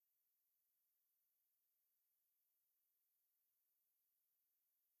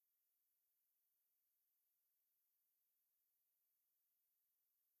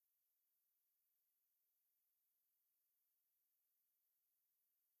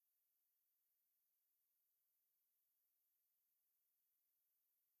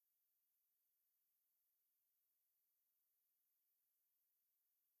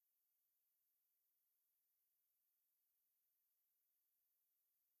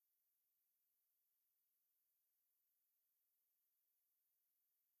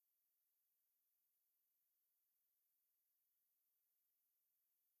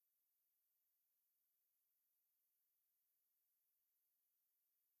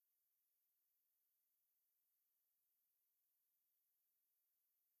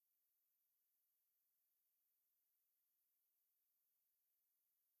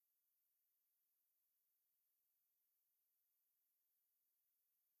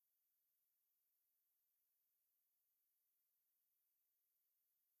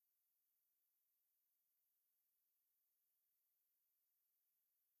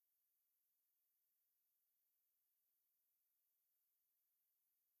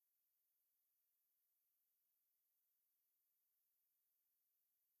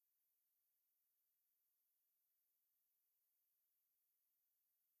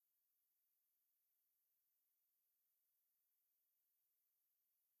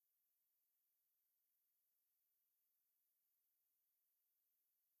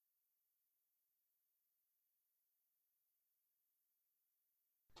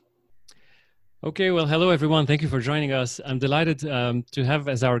Okay, well, hello everyone. Thank you for joining us. I'm delighted to have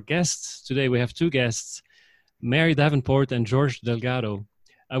as our guests today, we have two guests, Mary Davenport and George Delgado.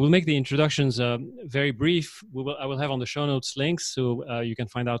 I will make the introductions very brief. I will have on the show notes links so you can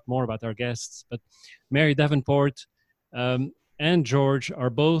find out more about our guests. But Mary Davenport and George are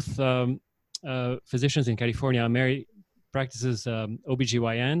both physicians in California. Mary practices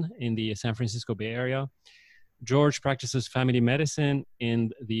OBGYN in the San Francisco Bay Area. George practices family medicine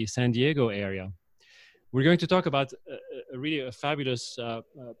in the San Diego area. We're going to talk about really a fabulous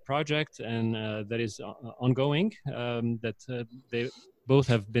project and that is ongoing, that they both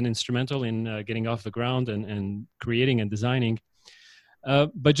have been instrumental in getting off the ground and creating and designing.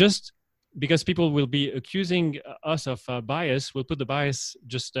 But just because people will be accusing us of bias, we'll put the bias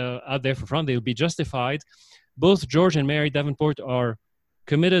just out there for front. They'll be justified. Both George and Mary Davenport are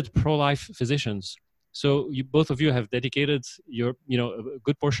committed pro-life physicians. So both of you have dedicated a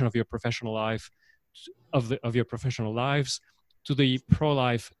good portion of your professional life, of your professional lives, to the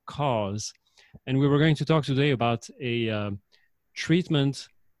pro-life cause. And we were going to talk today about a treatment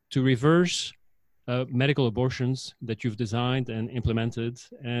to reverse medical abortions that you've designed and implemented.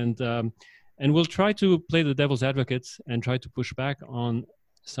 And we'll try to play the devil's advocate and try to push back on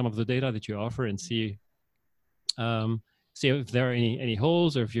some of the data that you offer and see if there are any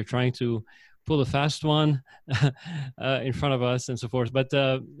holes, or if you're trying to pull a fast one in front of us and so forth. But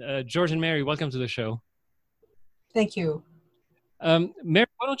George and Mary, welcome to the show. Thank you. Mary,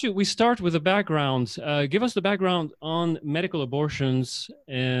 why don't we start with the background? Give us the background on medical abortions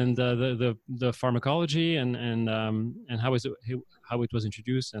and the pharmacology and how it was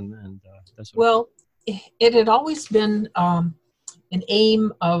introduced and that sort Well, it had always been an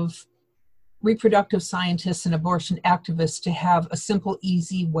aim of reproductive scientists and abortion activists to have a simple,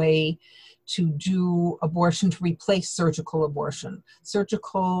 easy way to do abortion to replace surgical abortion.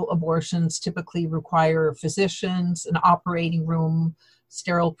 Surgical abortions typically require physicians, an operating room,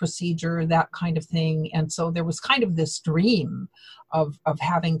 sterile procedure, that kind of thing. And so there was kind of this dream of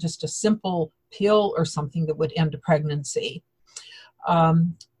having just a simple pill or something that would end a pregnancy.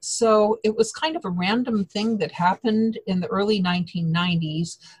 So it was kind of a random thing that happened in the early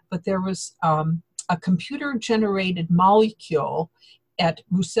 1990s, but there was a computer-generated molecule at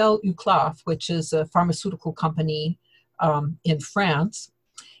Roussel-Uclaf, which is a pharmaceutical company in France,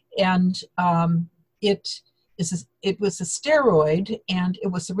 and it was a steroid, and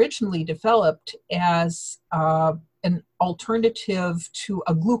it was originally developed as an alternative to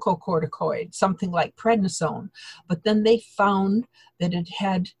a glucocorticoid, something like prednisone. But then they found that it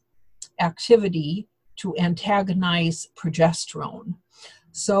had activity to antagonize progesterone.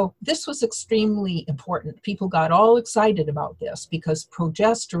 So this was extremely important. People got all excited about this because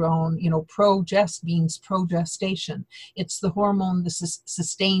progesterone, progest means progestation. It's the hormone that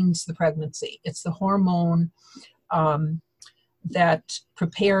sustains the pregnancy. It's the hormone that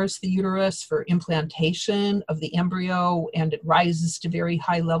prepares the uterus for implantation of the embryo, and it rises to very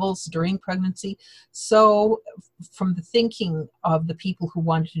high levels during pregnancy. So from the thinking of the people who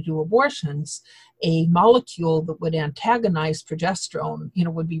wanted to do abortions, a molecule that would antagonize progesterone,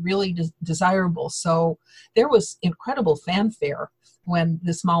 would be really desirable. So there was incredible fanfare when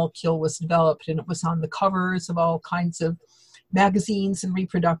this molecule was developed, and it was on the covers of all kinds of magazines and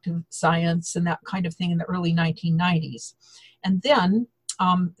reproductive science and that kind of thing in the early 1990s. And then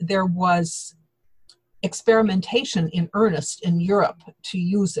there was experimentation in earnest in Europe to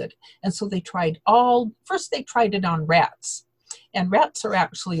use it. And so they tried it on rats. And rats are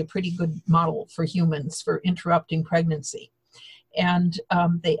actually a pretty good model for humans for interrupting pregnancy. And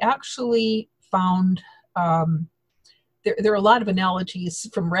they actually found, there are a lot of analogies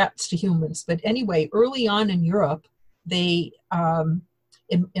from rats to humans. But anyway, early on in Europe, they,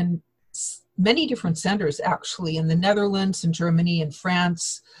 in many different centers, actually, in the Netherlands and Germany and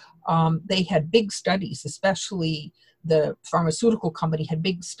France, they had big studies, especially the pharmaceutical company had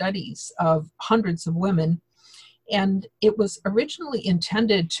big studies of hundreds of women. And it was originally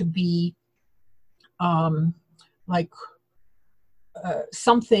intended to be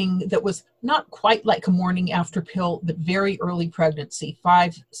something that was not quite like a morning after pill, but very early pregnancy,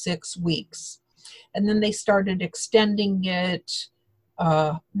 5-6 weeks. And then they started extending it.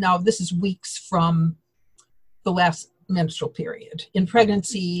 Now, this is weeks from the last menstrual period. In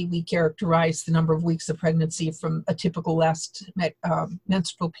pregnancy, we characterize the number of weeks of pregnancy from a typical last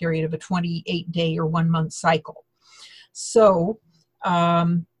menstrual period of a 28-day or 1-month cycle. So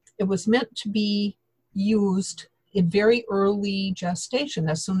it was meant to be used in very early gestation,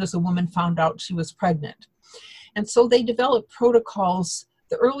 as soon as a woman found out she was pregnant. And so they developed protocols.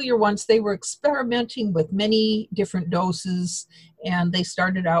 The earlier ones, they were experimenting with many different doses, And they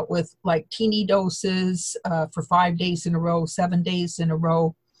started out with like teeny doses for 5 days in a row, 7 days in a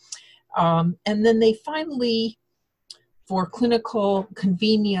row. And then they finally, for clinical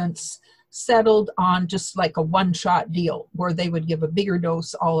convenience, settled on just like a one-shot deal where they would give a bigger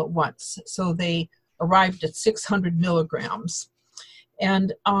dose all at once. So they arrived at 600 milligrams.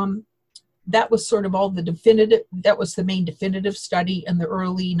 And that was sort of all the definitive, that was the main definitive study in the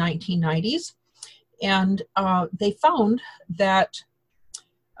early 1990s. And they found that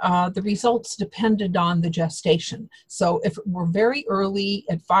the results depended on the gestation. So if it were very early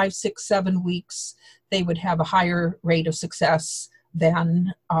at 5, 6, 7 weeks, they would have a higher rate of success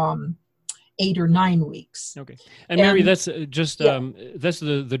than 8 or 9 weeks. Okay. And Mary, that's just, that's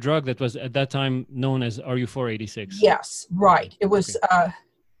the drug that was at that time known as RU486. Yes, right. It was, okay.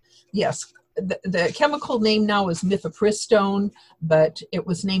 Yes. The chemical name now is mifepristone, but it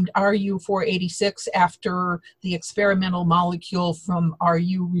was named RU486 after the experimental molecule from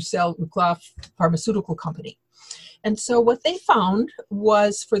RU Roussel Uclaf Pharmaceutical Company. And so what they found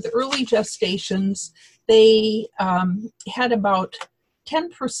was for the early gestations, they had about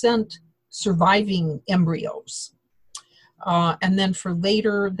 10% surviving embryos. And then for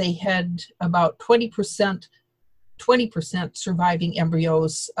later, they had about 20% surviving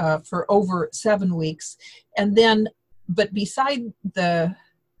embryos for over 7 weeks. And then, but beside the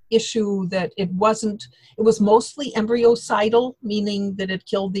issue that it was mostly embryocidal, meaning that it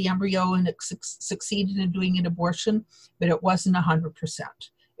killed the embryo and it succeeded in doing an abortion, but it wasn't 100%.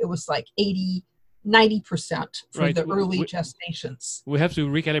 It was like 90% for the early gestations. We have to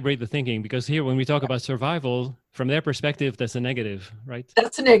recalibrate the thinking, because here when we talk about survival, from their perspective, that's a negative, right?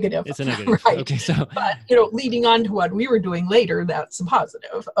 That's a negative. It's a negative. Right. Okay, so. But, leading on to what we were doing later, that's a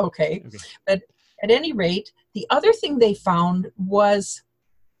positive. Okay. But at any rate, the other thing they found was.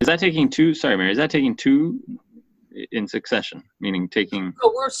 Is that taking two? Sorry, Mary, is that taking two in succession? Meaning taking.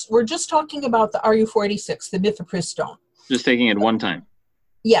 So we're just talking about the RU486, the mifepristone. Just taking it one time.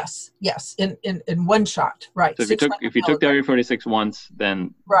 Yes, in one shot, right. So if you took the RU486 once,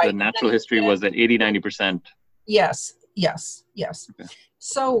 then the natural history was that 80-90%. Yes. Okay.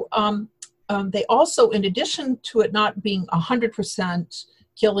 So they also, in addition to it not being 100%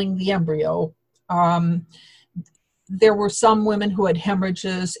 killing the embryo, there were some women who had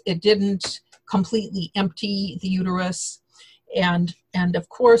hemorrhages. It didn't completely empty the uterus. And of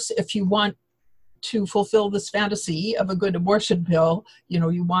course, if you want to fulfill this fantasy of a good abortion pill,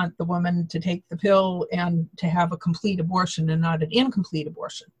 you want the woman to take the pill and to have a complete abortion and not an incomplete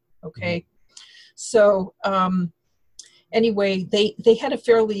abortion. Okay. Mm-hmm. So anyway, they had a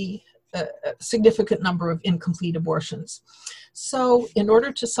fairly significant number of incomplete abortions. So in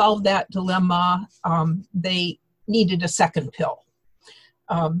order to solve that dilemma, they needed a second pill.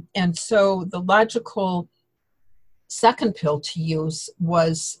 And so the logical second pill to use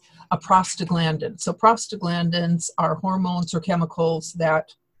was a prostaglandin. So prostaglandins are hormones or chemicals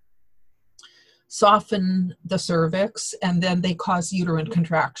that soften the cervix, and then they cause uterine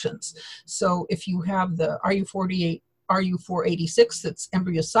contractions. So if you have the RU486 that's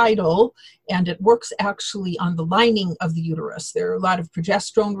embryocidal, and it works actually on the lining of the uterus. There are a lot of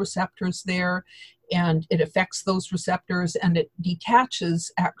progesterone receptors there, and it affects those receptors, and it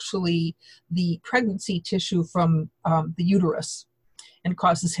detaches actually the pregnancy tissue from the uterus and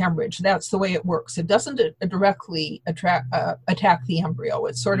causes hemorrhage. That's the way it works. It doesn't directly attack the embryo.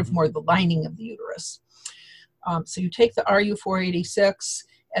 It's sort of more the lining of the uterus. So you take the RU486,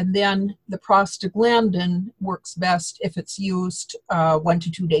 and then the prostaglandin works best if it's used 1 to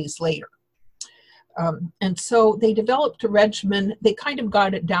 2 days later. And so they developed a regimen. They kind of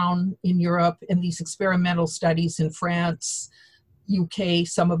got it down in Europe in these experimental studies in France, UK,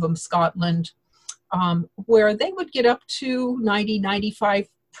 some of them Scotland, where they would get up to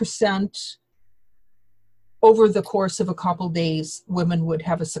 90-95% over the course of a couple days. Women would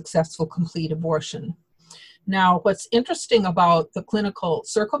have a successful complete abortion. Now, what's interesting about the clinical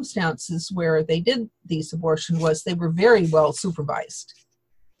circumstances where they did these abortions was they were very well supervised.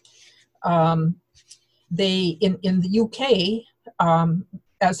 They, in the UK,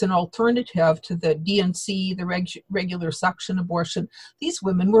 as an alternative to the DNC, the regular suction abortion, these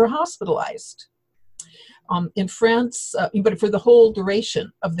women were hospitalized. In France, but for the whole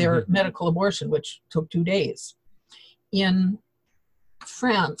duration of their medical abortion, which took 2 days. In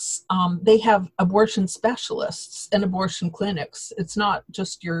France, they have abortion specialists and abortion clinics. It's not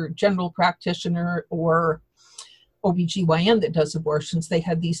just your general practitioner or OBGYN that does abortions. They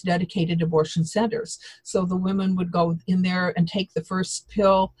had these dedicated abortion centers. So the women would go in there and take the first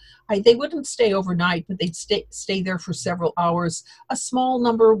pill. They wouldn't stay overnight, but they'd stay there for several hours. A small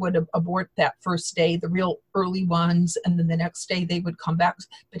number would abort that first day, the real early ones, and then the next day they would come back.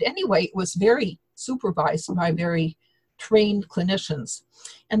 But anyway, it was very supervised by very trained clinicians.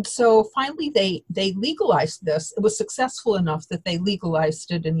 And so finally they legalized this. It was successful enough that they legalized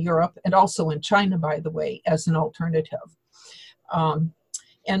it in Europe and also in China, by the way, as an alternative.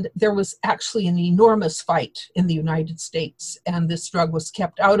 And there was actually an enormous fight in the United States, and this drug was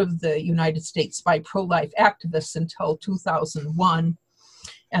kept out of the United States by pro-life activists until 2001.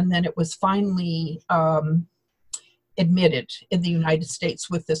 And then it was finally admitted in the United States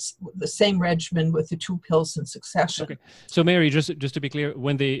with the same regimen with the 2 pills in succession. Okay. So Mary, just to be clear,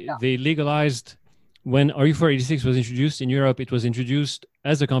 when they legalized, when RU486 was introduced in Europe, it was introduced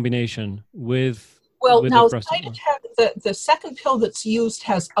as a combination with now the the second pill that's used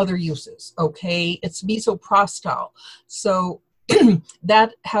has other uses. Okay, it's misoprostol. So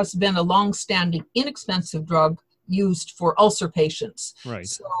that has been a long-standing, inexpensive drug used for ulcer patients. Right.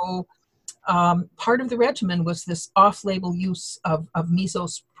 So part of the regimen was this off-label use of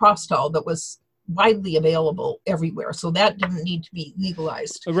misoprostol that was widely available everywhere. So that didn't need to be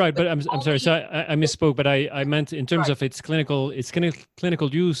legalized. Right, but I'm sorry. So I misspoke, but I meant in terms of its clinical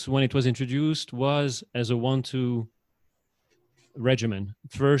use when it was introduced was as a 1-2 regimen.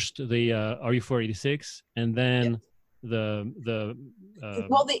 First the RU486, and then the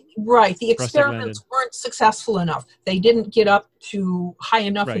experiments weren't successful enough. They didn't get up to high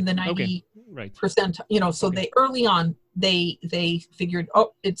enough in the 90%. So they early on they figured,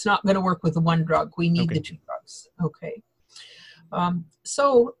 it's not going to work with the one drug. We need the 2 drugs. Okay.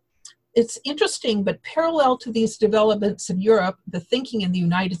 So it's interesting, but parallel to these developments in Europe, the thinking in the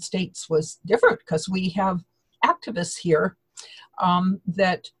United States was different, because we have activists here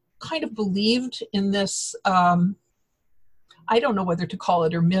that kind of believed in this, I don't know whether to call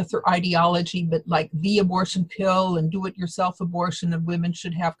it a myth or ideology, but like the abortion pill and do-it-yourself abortion, and women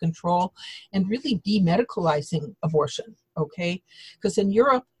should have control, and really demedicalizing abortion, okay? Because in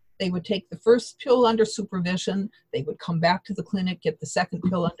Europe, they would take the first pill under supervision, they would come back to the clinic, get the second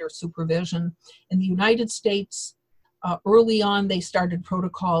pill under supervision. In the United States, early on, they started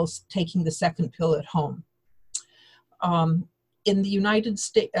protocols taking the second pill at home. In the United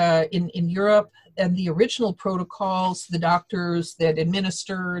States, in Europe, and the original protocols, the doctors that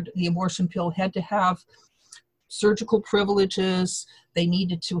administered the abortion pill had to have surgical privileges. They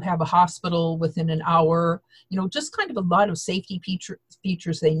needed to have a hospital within an hour, just kind of a lot of safety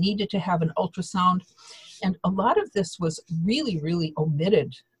features. They needed to have an ultrasound. And a lot of this was really, really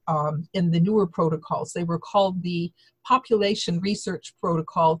omitted in the newer protocols. They were called the population research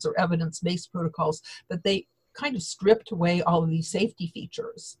protocols or evidence-based protocols, but they kind of stripped away all of these safety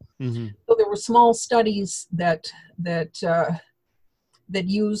features. Mm-hmm. So there were small studies that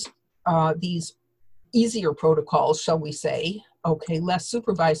used these easier protocols, shall we say, less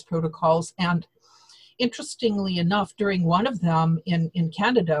supervised protocols. And interestingly enough, during one of them in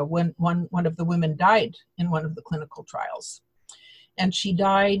Canada, when one of the women died in one of the clinical trials, and she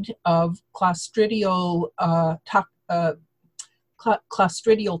died of clostridial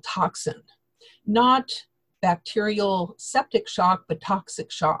toxin, not bacterial septic shock, but toxic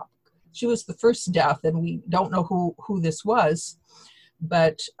shock. She was the first death, and we don't know who this was,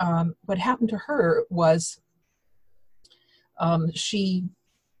 but what happened to her was she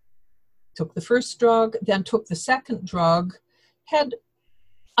took the first drug, then took the second drug, had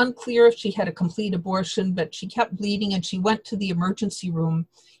unclear if she had a complete abortion, but she kept bleeding, and she went to the emergency room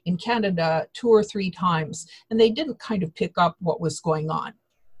in Canada 2 or 3 times, and they didn't kind of pick up what was going on.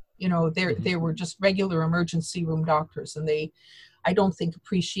 They were just regular emergency room doctors, and I don't think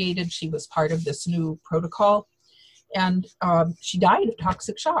appreciated she was part of this new protocol. And she died of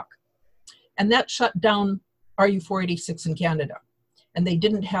toxic shock. And that shut down RU486 in Canada. And they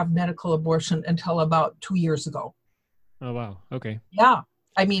didn't have medical abortion until about 2 years ago. Oh, wow. Okay. Yeah.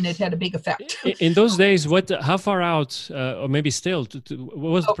 I mean, it had a big effect. In those days, how far out, or maybe still,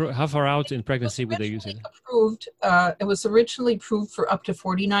 how far out in pregnancy would they use it? It was originally approved for up to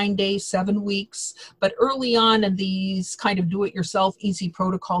 49 days, 7 weeks. But early on in these kind of do-it-yourself easy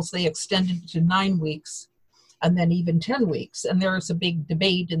protocols, they extended to 9 weeks and then even 10 weeks. And there is a big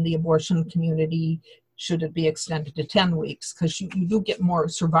debate in the abortion community. Should it be extended to 10 weeks? Because you do get more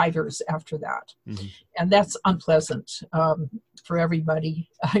survivors after that. Mm-hmm. And that's unpleasant for everybody.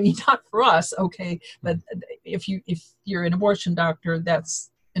 I mean, not for us, okay, but if you're an abortion doctor, that's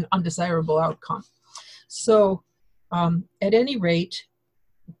an undesirable outcome. So at any rate,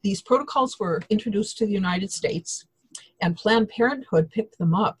 these protocols were introduced to the United States And Planned Parenthood picked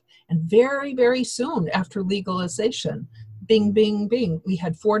them up. And very, very soon after legalization, bing, bing, bing, we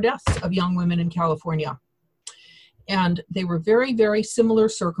had 4 deaths of young women in California. And they were very, very similar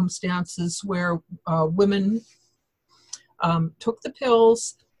circumstances where women took the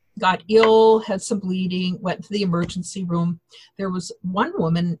pills, got ill, had some bleeding, went to the emergency room. There was one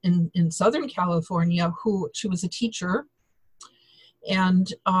woman in Southern California she was a teacher,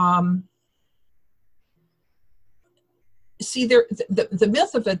 and see, the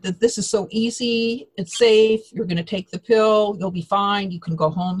myth of it, that this is so easy, it's safe, you're going to take the pill, you'll be fine, you can go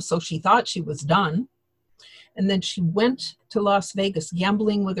home. So she thought she was done. And then she went to Las Vegas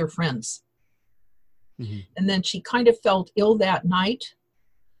gambling with her friends. Mm-hmm. And then she kind of felt ill that night.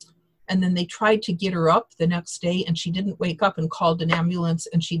 And then they tried to get her up the next day, and she didn't wake up, and called an ambulance,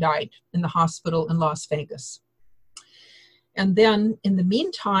 and she died in the hospital in Las Vegas. And then in the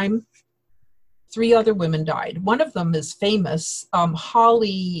meantime, 3 other women died. One of them is famous,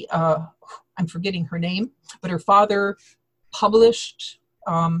 Holly, I'm forgetting her name, but her father published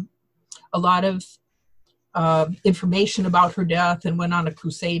a lot of information about her death and went on a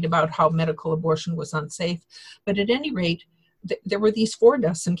crusade about how medical abortion was unsafe. But at any rate, there were these 4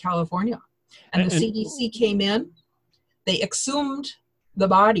 deaths in California. And the CDC came in, they exhumed the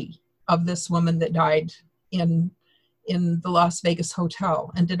body of this woman that died in the Las Vegas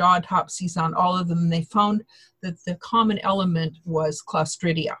hotel and did autopsies on all of them. And they found that the common element was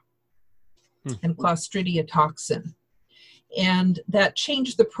Clostridia and Clostridia toxin. And that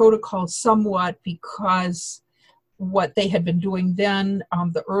changed the protocol somewhat, because what they had been doing then,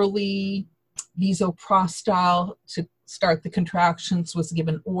 the early misoprostol to start the contractions was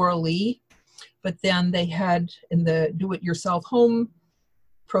given orally, but then they had, in the do-it-yourself home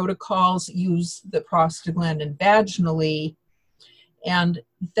protocols, use the prostaglandin vaginally, and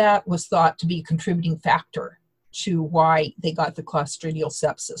that was thought to be a contributing factor to why they got the clostridial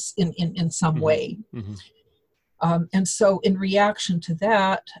sepsis in some way. Mm-hmm. And so in reaction to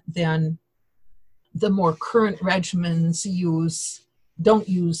that, then the more current regimens don't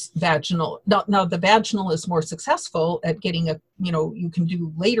use vaginal. Now the vaginal is more successful at getting you can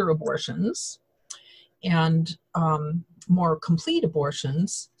do later abortions and more complete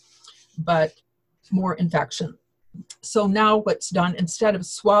abortions, but more infection. So now what's done, instead of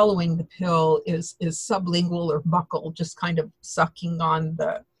swallowing the pill, is sublingual or buccal, just kind of sucking on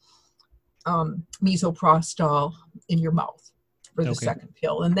the misoprostol in your mouth for the second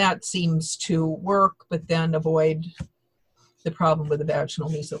pill. And that seems to work, but then avoid the problem with the vaginal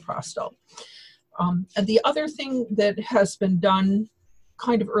misoprostol. And the other thing that has been done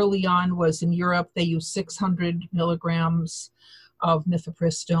kind of early on was in Europe, they use 600 milligrams of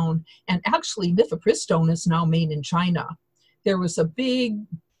mifepristone. And actually, mifepristone is now made in China. There was a big,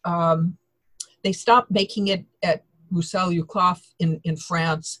 they stopped making it at Roussel-Youclauf in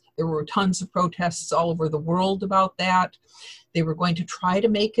France. There were tons of protests all over the world about that. They were going to try to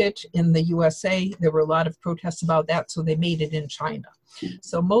make it in the USA. There were a lot of protests about that, so they made it in China.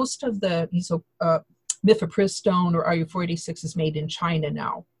 So most of the mifepristone or RU-486 is made in China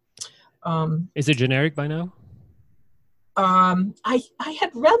now. Is it generic by now? I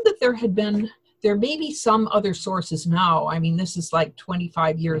had read that there may be some other sources now. I mean, this is like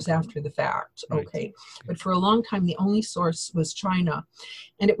 25 years after the fact. Okay. But for a long time, the only source was China.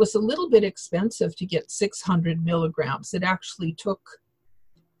 And it was a little bit expensive to get 600 milligrams. It actually took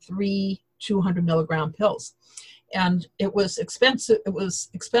 3 200 milligram pills. And it was expensive. It was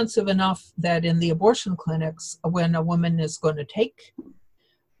expensive enough that in the abortion clinics, when a woman is going to take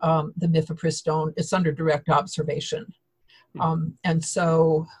the mifepristone, it's under direct observation. And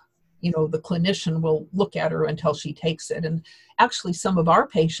so, the clinician will look at her until she takes it. And actually, some of our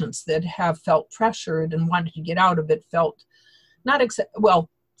patients that have felt pressured and wanted to get out of it felt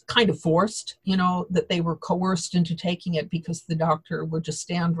kind of forced, that they were coerced into taking it because the doctor would just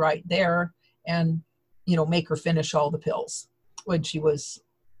stand right there and, make her finish all the pills when she was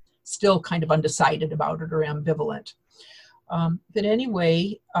still kind of undecided about it or ambivalent. But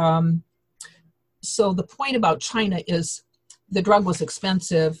anyway, so the point about China is the drug was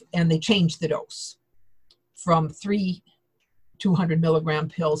expensive and they changed the dose from 3 200 milligram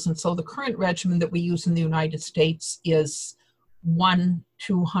pills. And so the current regimen that we use in the United States is 1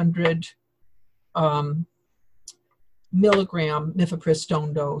 200 milligram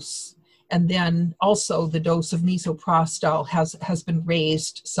mifepristone dose. And then also the dose of misoprostol has been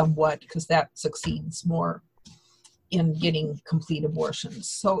raised somewhat because that succeeds more in getting complete abortions.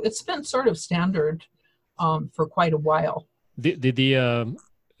 So it's been sort of standard for quite a while. The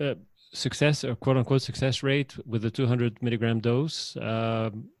success or quote unquote success rate with the 200 milligram dose,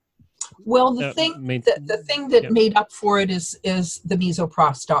 Well, the thing that made up for it is the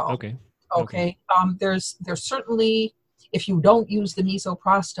misoprostol. Okay. Okay. There's certainly, if you don't use the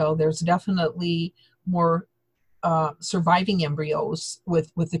misoprostol, there's definitely more surviving embryos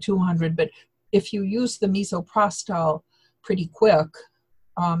with the 200. But if you use the misoprostol pretty quick,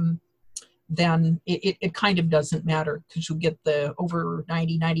 then it kind of doesn't matter, because you get the over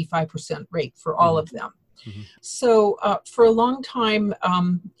 95% rate for all of them. Mm-hmm. So for a long time,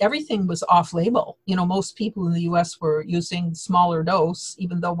 everything was off-label. Most people in the U.S. were using smaller dose,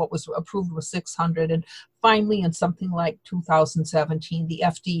 even though what was approved was 600. And finally, in something like 2017, the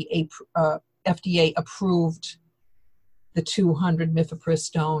FDA approved the 200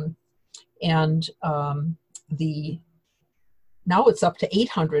 mifepristone, and now it's up to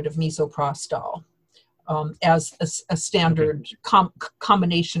 800 of misoprostol as a standard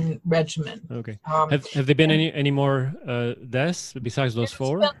combination regimen. Okay. Have there been any more deaths besides those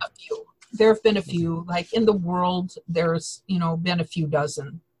 4? There have been a few. Like in the world, there's been a few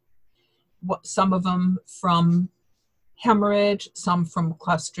dozen. Some of them from hemorrhage, some from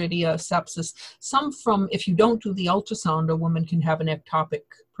Clostridia, sepsis, some from, if you don't do the ultrasound, a woman can have an ectopic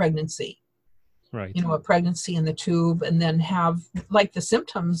pregnancy. Right. A pregnancy in the tube, and then have, like, the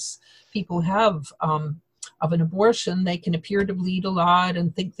symptoms people have of an abortion. They can appear to bleed a lot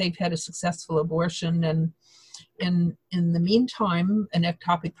and think they've had a successful abortion, and in the meantime, an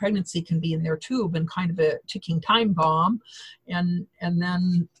ectopic pregnancy can be in their tube and kind of a ticking time bomb, and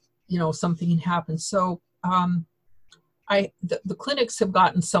then something can happen. So the clinics have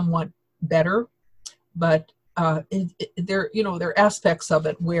gotten somewhat better, but there are aspects of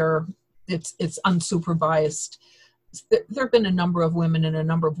it where it's unsupervised. There have been a number of women in a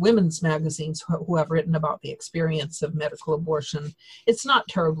number of women's magazines who have written about the experience of medical abortion. It's not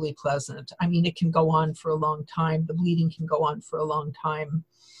terribly pleasant. I mean, it can go on for a long time. The bleeding can go on for a long time.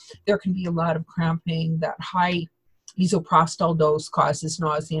 There can be a lot of cramping. That high misoprostol dose causes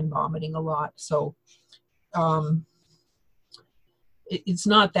nausea and vomiting a lot. So it's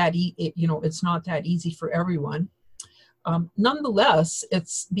not that it's not that easy for everyone. Nonetheless,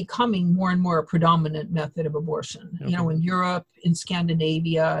 it's becoming more and more a predominant method of abortion. Okay. In Europe, in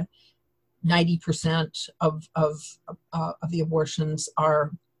Scandinavia, 90% of the abortions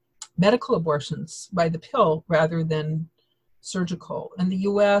are medical abortions by the pill rather than surgical. In the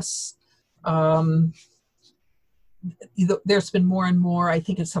U.S., there's been more and more. I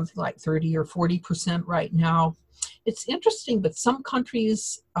think it's something like 30 or 40% right now. It's interesting, but some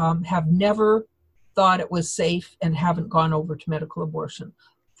countries have never thought it was safe and haven't gone over to medical abortion.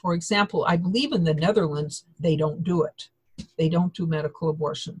 For example, I believe in the Netherlands, they don't do it. They don't do medical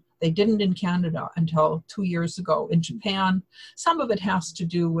abortion. They didn't in Canada until 2 years ago. In Japan, some of it has to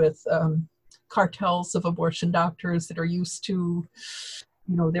do with cartels of abortion doctors that are used to,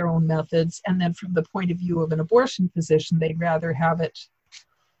 their own methods. And then from the point of view of an abortion physician, they'd rather have it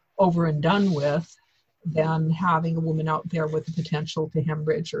over and done with than having a woman out there with the potential to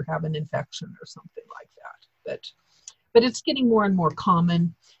hemorrhage or have an infection or something like that. But it's getting more and more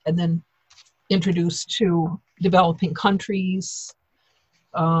common, and then introduced to developing countries.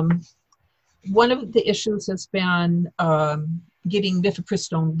 One of the issues has been getting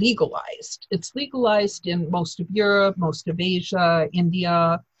mifepristone legalized. It's legalized in most of Europe, most of Asia,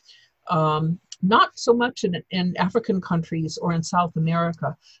 India, not so much in African countries or in South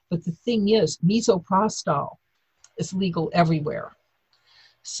America. But the thing is, misoprostol is legal everywhere.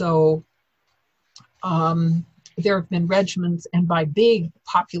 So there have been regimens, and by big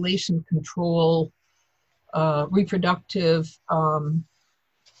population control, reproductive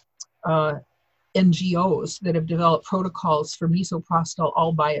NGOs that have developed protocols for misoprostol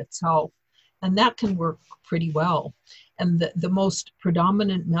all by itself. And that can work pretty well. And the most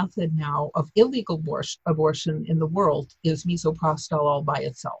predominant method now of illegal abortion in the world is misoprostol all by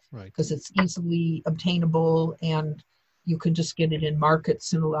itself. Right. Because it's easily obtainable and you can just get it in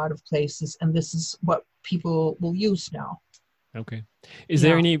markets in a lot of places. And this is what people will use now. Okay. Is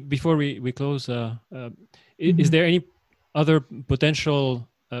there any, before we close, is there any other potential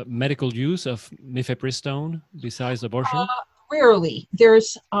medical use of mifepristone besides abortion? Rarely.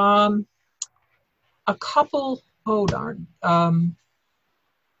 There's a couple. Oh darn!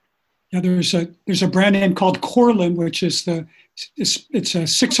 There's a brand name called Corlin, which is it's a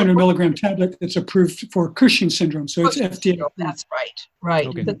 600 milligram tablet that's approved for Cushing syndrome. So it's FDA. That's right.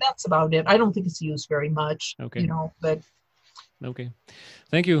 Okay. But that's about it. I don't think it's used very much. Okay. But okay,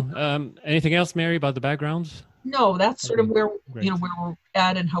 thank you. Anything else, Mary, about the background? No, that's sort of where Great. where we're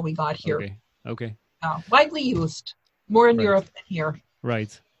at and how we got here. Okay. Widely used, more in Europe than here.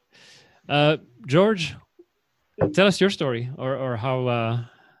 Right. George, tell us your story, or how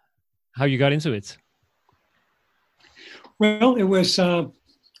how you got into it. Well, it was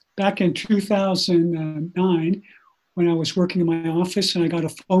back in 2009 when I was working in my office, and I got a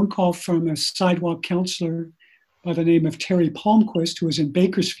phone call from a sidewalk counselor by the name of Terry Palmquist, who was in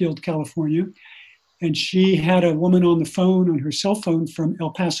Bakersfield, California. And she had a woman on the phone, on her cell phone from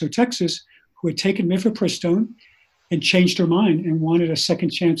El Paso, Texas, who had taken mifepristone and changed her mind and wanted a second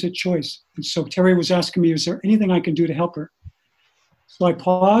chance at choice. And so Terry was asking me, is there anything I can do to help her? So I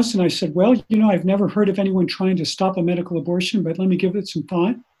paused and I said, well, I've never heard of anyone trying to stop a medical abortion, but let me give it some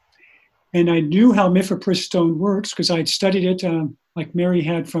thought. And I knew how mifepristone works because I'd studied it like Mary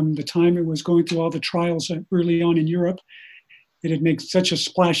had from the time it was going through all the trials early on in Europe. It had made such a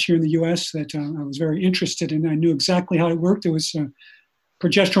splash here in the US that I was very interested in. I knew exactly how it worked. It was a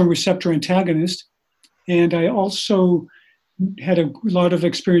progesterone receptor antagonist. And I also had a lot of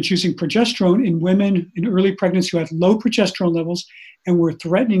experience using progesterone in women in early pregnancy who had low progesterone levels and were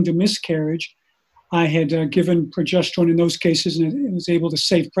threatening to miscarriage. I had given progesterone in those cases, and it was able to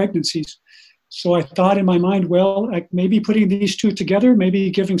save pregnancies. So I thought in my mind, well, maybe putting these two together, maybe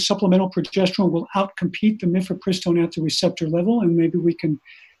giving supplemental progesterone will outcompete the mifepristone at the receptor level, and maybe we can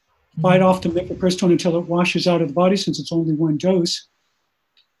fight off the mifepristone until it washes out of the body since it's only one dose.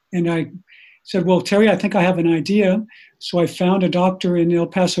 And I said, well, Terry, I think I have an idea. So I found a doctor in El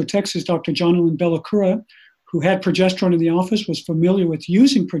Paso, Texas, Dr. Jonathan Bellacura, who had progesterone in the office, was familiar with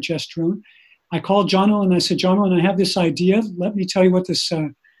using progesterone. I called Jonathan and I said, Jonathan, I have this idea. Let me tell you what this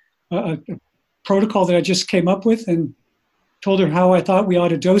protocol that I just came up with, and told her how I thought we ought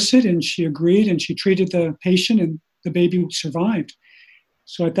to dose it. And she agreed, and she treated the patient, and the baby survived.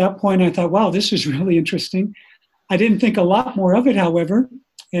 So at that point, I thought, wow, this is really interesting. I didn't think a lot more of it, however.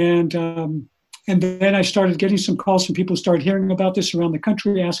 And then I started getting some calls from people who started hearing about this around the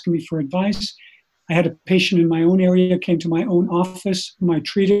country, asking me for advice. I had a patient in my own area, came to my own office, whom I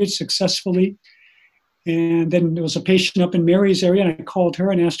treated successfly. And then there was a patient up in Mary's area, and I called her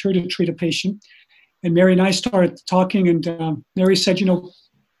and asked her to treat a patient. And Mary and I started talking, and Mary said,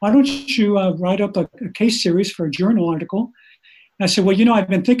 why don't you write up a case series for a journal article? And I said, well, I've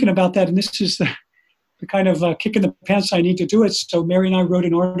been thinking about that, and this is the kind of kick in the pants I need to do it. So Mary and I wrote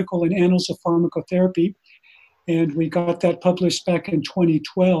an article in Annals of Pharmacotherapy, and we got that published back in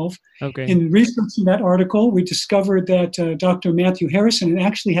 2012. Okay. In researching that article, we discovered that Dr. Matthew Harrison had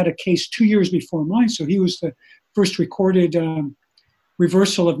actually had a case 2 years before mine. So he was the first recorded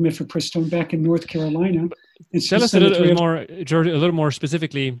reversal of mifepristone back in North Carolina. And tell us a little more, George, a little more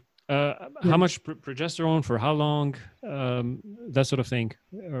specifically, how much progesterone for how long, that sort of thing,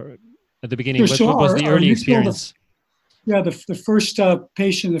 or at the beginning. Sure, what was the early experience? The first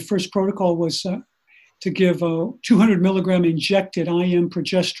patient, the first protocol was to give 200 milligram injected IM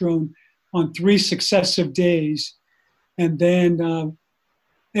progesterone on 3 successive days. And then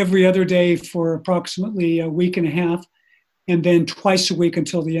every other day for approximately a week and a half. And then twice a week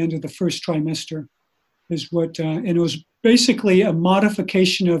until the end of the first trimester is what, and it was basically a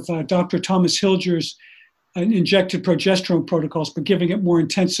modification of Dr. Thomas Hilger's injected progesterone protocols, but giving it more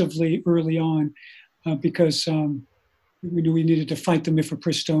intensively early on because we knew we needed to fight the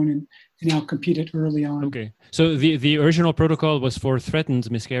mifepristone and outcompete it early on. Okay. So the original protocol was for threatened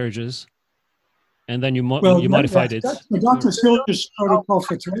miscarriages, and then you modified it. The Dr. Hilger's protocol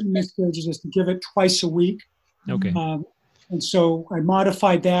for threatened miscarriages is to give it twice a week. Okay. And so I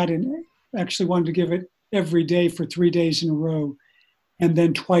modified that and actually wanted to give it every day for 3 days in a row, and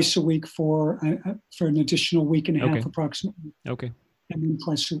then twice a week for an additional week and a half approximately. Okay. And then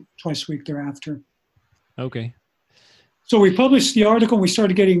twice a week thereafter. Okay. So we published the article and we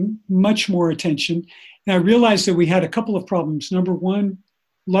started getting much more attention. And I realized that we had a couple of problems. Number one,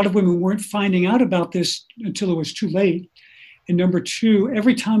 a lot of women weren't finding out about this until it was too late. And number two,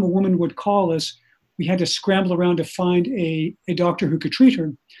 every time a woman would call us, we had to scramble around to find a doctor who could treat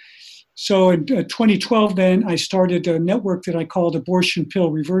her. So in 2012, then I started a network that I called Abortion Pill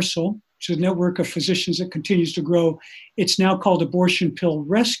Reversal, which is a network of physicians that continues to grow. It's now called Abortion Pill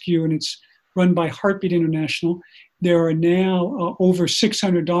Rescue, and it's run by Heartbeat International. There are now over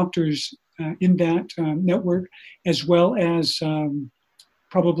 600 doctors in that network, as well as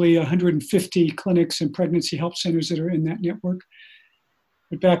probably 150 clinics and pregnancy help centers that are in that network.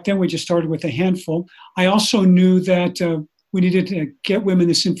 But back then, we just started with a handful. I also knew that we needed to get women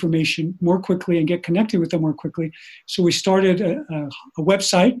this information more quickly and get connected with them more quickly. So we started a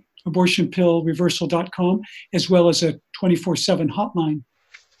website, abortionpillreversal.com, as well as a 24/7 hotline.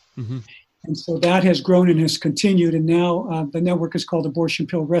 Mm-hmm. And so that has grown and has continued. And now the network is called Abortion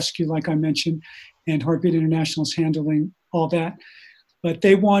Pill Rescue, like I mentioned, and Heartbeat International is handling all that. But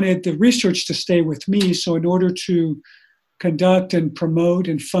they wanted the research to stay with me. So in order to conduct and promote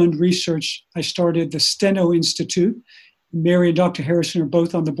and fund research, I started the Steno Institute. Mary and Dr. Harrison are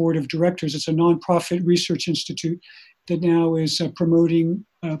both on the board of directors. It's a nonprofit research institute that now is promoting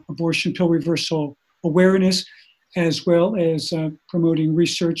abortion pill reversal awareness, as well as promoting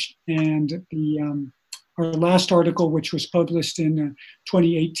research. And our last article, which was published in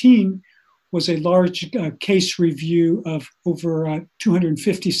 2018, was a large case review of over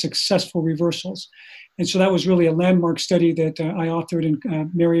 250 successful reversals. And so that was really a landmark study that I authored,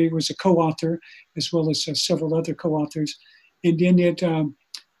 and Mary was a co-author, as well as several other co-authors. And in it,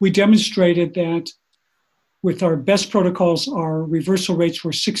 we demonstrated that with our best protocols, our reversal rates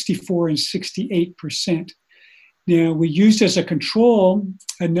were 64 and 68%. Now, we used as a control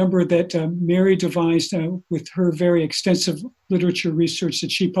a number that Mary devised with her very extensive literature research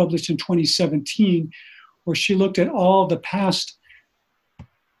that she published in 2017, where she looked at all the past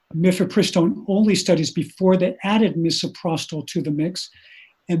mifepristone-only studies before they added misoprostol to the mix.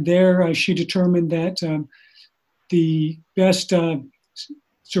 And there she determined that the best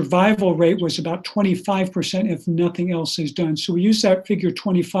survival rate was about 25% if nothing else is done. So we use that figure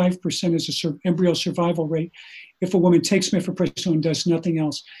 25% as an embryo survival rate if a woman takes mifepristone and does nothing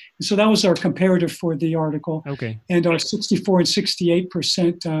else. And so that was our comparative for the article. Okay. And our 64 and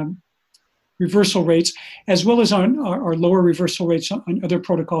 68% reversal rates, as well as on our lower reversal rates on other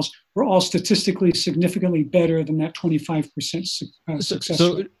protocols, were all statistically significantly better than that 25% success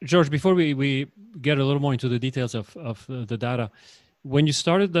So, rate. George, before we get a little more into the details of the data, when you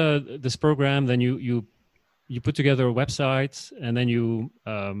started this program, then you put together a website, and then you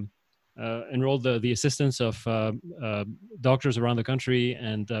enrolled the assistance of doctors around the country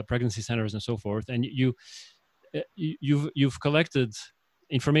and pregnancy centers and so forth, and you've collected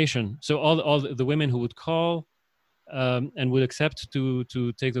information. So all the women who would call and would accept to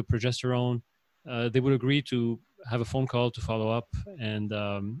take the progesterone, they would agree to have a phone call to follow up and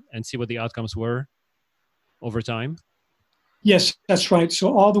see what the outcomes were over time. Yes, that's right.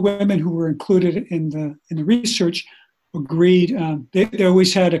 So all the women who were included in the research agreed. They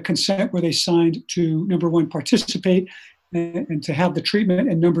always had a consent where they signed to, number one, participate and to have the treatment,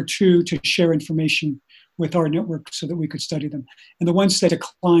 and number two, to share information with our network so that we could study them. And the ones that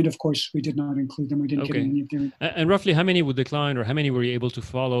declined, of course, we did not include them. We didn't get any of their. And roughly how many would decline, or how many were you able to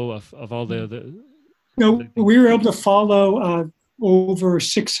follow of all the No, we were able to follow over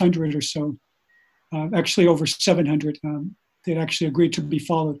 600 or so, actually over 700 that actually agreed to be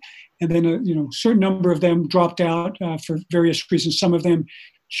followed. And then a certain number of them dropped out for various reasons. Some of them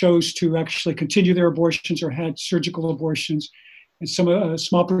chose to actually continue their abortions or had surgical abortions, and a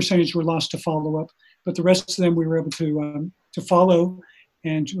small percentage were lost to follow-up. But the rest of them we were able to follow,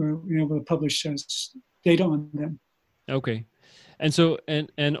 and we were able to publish data on them. Okay, and so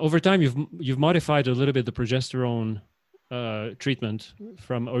and over time you've modified a little bit the progesterone treatment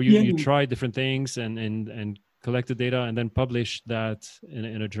from, or you tried different things and collected data and then published that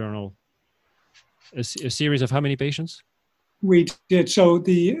in a journal. A series of how many patients? We did. So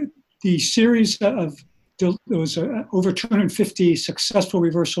the series of there was over 250 successful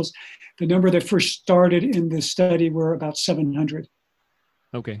reversals. The number that first started in this study were about 700.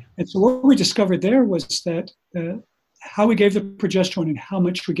 Okay. And so what we discovered there was that how we gave the progesterone and how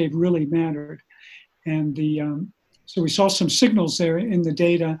much we gave really mattered. And so we saw some signals there in the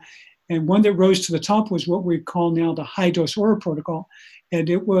data. And one that rose to the top was what we call now the high-dose oral protocol. And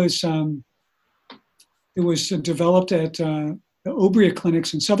it was developed at the Obria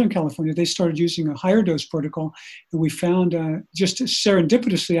clinics in Southern California. They started using a higher dose protocol, and we found just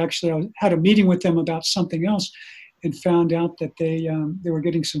serendipitously, actually, I had a meeting with them about something else and found out that they were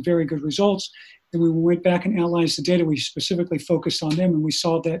getting some very good results. And we went back and analyzed the data. We specifically focused on them, and we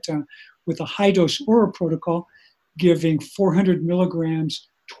saw that with a high dose oral protocol, giving 400 milligrams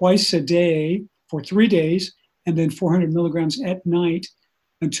twice a day for 3 days, and then 400 milligrams at night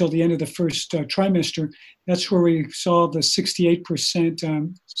until the end of the first trimester, that's where we saw the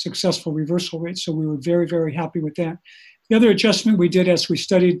 68% successful reversal rate. So we were very, very happy with that. The other adjustment we did as we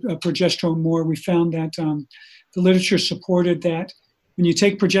studied progesterone more, we found that the literature supported that when you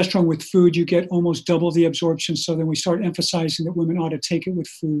take progesterone with food, you get almost double the absorption. So then we started emphasizing that women ought to take it with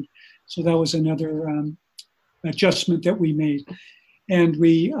food. So that was another adjustment that we made. And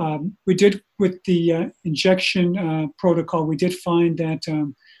we did, with the injection protocol, we did find that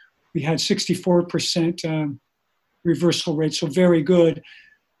we had 64% reversal rate, so very good.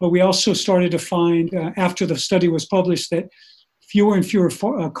 But we also started to find, after the study was published, that fewer and fewer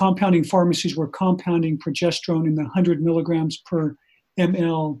compounding pharmacies were compounding progesterone in the 100 milligrams per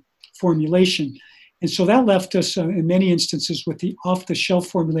ml formulation. And so that left us, in many instances, with the off-the-shelf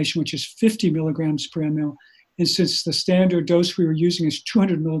formulation, which is 50 milligrams per ml. And since the standard dose we were using is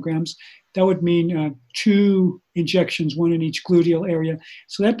 200 milligrams, that would mean 2 injections, 1 in each gluteal area.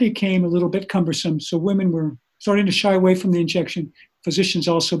 So that became a little bit cumbersome. So women were starting to shy away from the injection. Physicians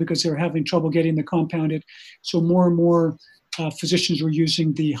also, because they were having trouble getting the compounded. So more and more physicians were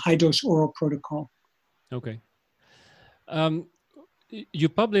using the high-dose oral protocol. Okay. You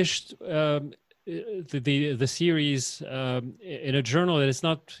published the series in a journal that is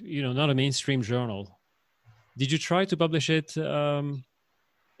not, not a mainstream journal. Did you try to publish it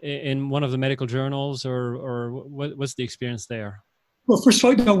in one of the medical journals, or what's the experience there? Well, first of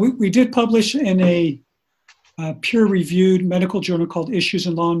all, no, we did publish in a peer-reviewed medical journal called Issues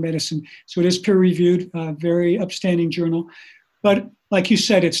in Law and Medicine. So it is peer-reviewed, very upstanding journal. But like you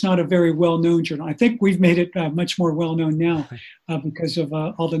said, it's not a very well-known journal. I think we've made it much more well-known now because of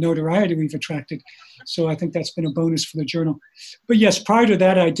all the notoriety we've attracted. So I think that's been a bonus for the journal. But yes, prior to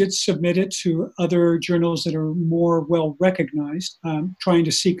that, I did submit it to other journals that are more well-recognized, trying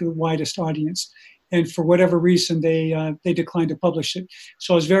to seek the widest audience. And for whatever reason, they declined to publish it.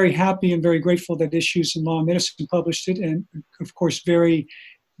 So I was very happy and very grateful that Issues in Law and Medicine published it. And of course, very,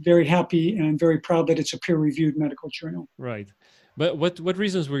 very happy and very proud that it's a peer-reviewed medical journal. Right. But what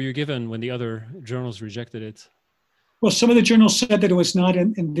reasons were you given when the other journals rejected it? Well, some of the journals said that it was not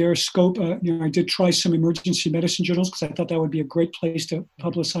in their scope. I did try some emergency medicine journals because I thought that would be a great place to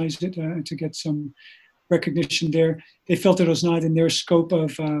publicize it and to get some recognition there. They felt it was not in their scope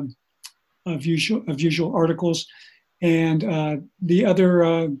of usual articles. And the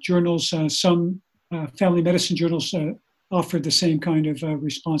other journals, some family medicine journals offered the same kind of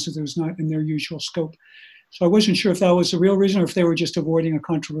responses. It was not in their usual scope. So I wasn't sure if that was the real reason or if they were just avoiding a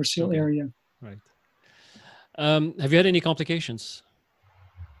controversial area. Right. Have you had any complications?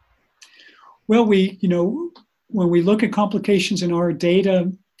 Well, when we look at complications in our data,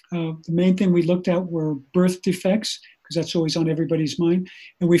 the main thing we looked at were birth defects, because that's always on everybody's mind.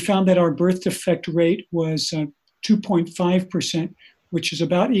 And we found that our birth defect rate was 2.5%, which is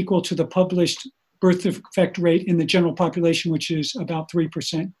about equal to the published birth defect rate in the general population, which is about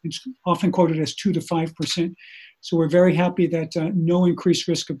 3%. It's often quoted as 2 to 5%. So we're very happy that no increased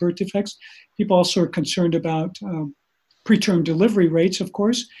risk of birth defects. People also are concerned about preterm delivery rates, of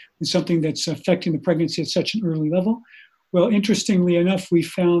course, and something that's affecting the pregnancy at such an early level. Well, interestingly enough, we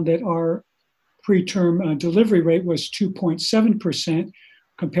found that our preterm delivery rate was 2.7%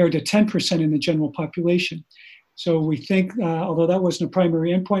 compared to 10% in the general population. So we think, although that wasn't a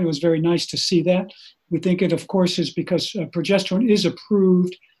primary endpoint, it was very nice to see that. We think it, of course, is because progesterone is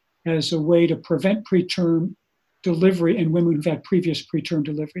approved as a way to prevent preterm delivery in women who've had previous preterm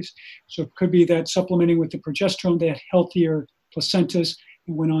deliveries. So it could be that supplementing with the progesterone, they had healthier placentas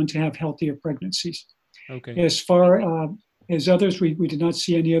and went on to have healthier pregnancies. Okay. As far as others, we did not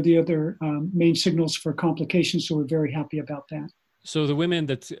see any of the other main signals for complications, so we're very happy about that. So the women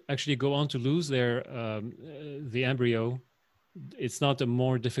that actually go on to lose their the embryo, it's not a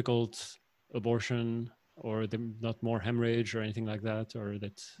more difficult abortion, or not more hemorrhage or anything like that, or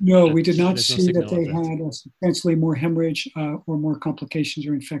that? No, we did not see no that they had substantially more hemorrhage or more complications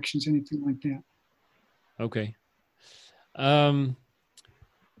or infections, anything like that. Okay.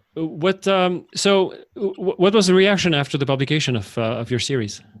 So what was the reaction after the publication of your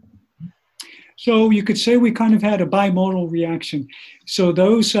series? So you could say we kind of had a bimodal reaction. So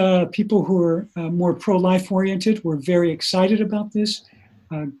those people who are more pro-life oriented were very excited about this.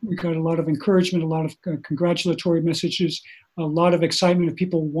 We got a lot of encouragement, a lot of congratulatory messages, a lot of excitement of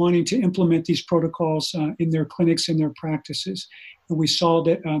people wanting to implement these protocols in their clinics and their practices. And we saw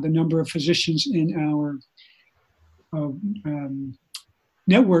that the number of physicians in our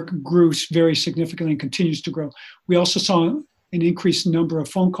network grew very significantly and continues to grow. We also saw an increased number of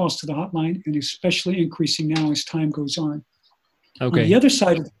phone calls to the hotline, and especially increasing now as time goes on. Okay. On the other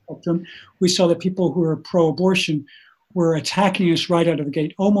side of the spectrum, we saw that people who are pro-abortion were attacking us right out of the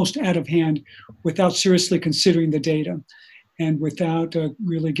gate, almost out of hand, without seriously considering the data and without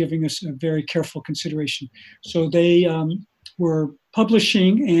really giving us a very careful consideration. So they were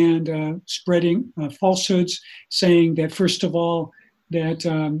publishing and spreading falsehoods, saying that, first of all, that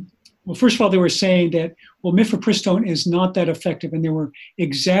they were saying that, well, mifepristone is not that effective, and they were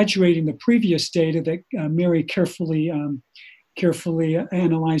exaggerating the previous data that Mary carefully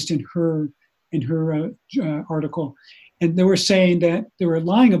analyzed in her article. And they were saying that they were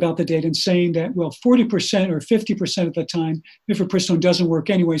lying about the data and saying that, well, 40% or 50% of the time, mifepristone doesn't work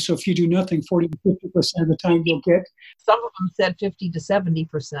anyway. So if you do nothing, 40 to 50% of the time you'll get. Some of them said 50 to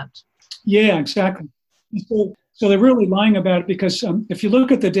 70%. Yeah, exactly. So they're really lying about it because if you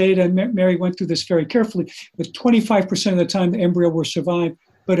look at the data, and Mary went through this very carefully, with 25% of the time the embryo will survive,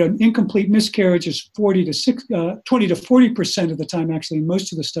 but an incomplete miscarriage is 20 to 40% of the time, actually, in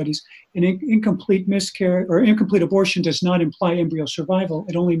most of the studies. An incomplete miscarriage or incomplete abortion does not imply embryo survival.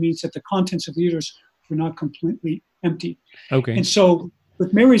 It only means that the contents of the uterus were not completely empty. Okay. And so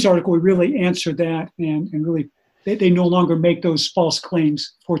with Mary's article, we really answered that, and really they no longer make those false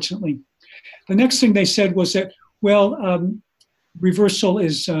claims, fortunately. The next thing they said was that, well, reversal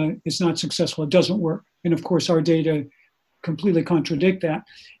is not successful. It doesn't work. And of course, our data completely contradict that.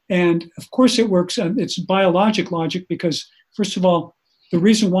 And of course it works. It's biologic logic because, first of all, the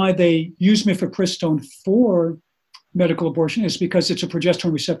reason why they use mifepristone for medical abortion is because it's a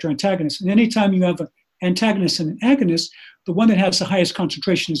progesterone receptor antagonist. And anytime you have an antagonist and an agonist, the one that has the highest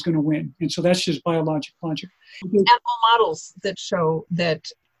concentration is going to win. And so that's just biologic logic. Animal models that show that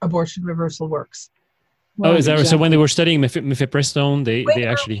abortion reversal works. Oh, is that right? So when they were studying mifepristone, they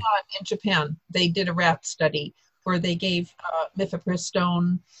actually... In Japan, they did a rat study where they gave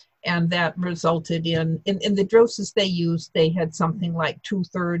mifepristone, and that resulted in the doses they used, they had something like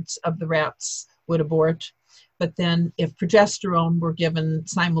 2/3 of the rats would abort. But then if progesterone were given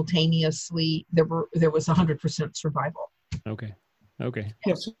simultaneously, there was 100% survival. Okay. Okay.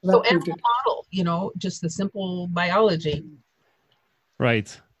 Yes, So animal model, just the simple biology.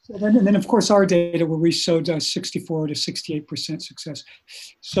 Right. And then, of course, our data where we showed 64 to 68% success.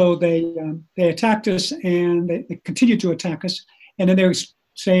 So they attacked us, and they continued to attack us. And then they were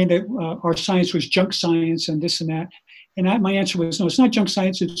saying that our science was junk science and this and that. And my answer was, no, it's not junk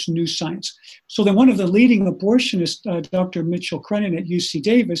science, it's new science. So then one of the leading abortionists, Dr. Mitchell Crennan at UC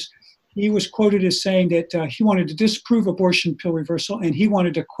Davis, he was quoted as saying that he wanted to disprove abortion pill reversal, and he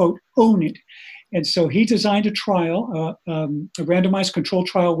wanted to, quote, own it. And so he designed a trial, a randomized control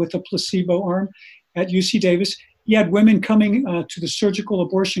trial with a placebo arm at UC Davis. He had women coming to the surgical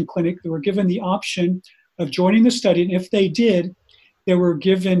abortion clinic. They were given the option of joining the study. And if they did, they were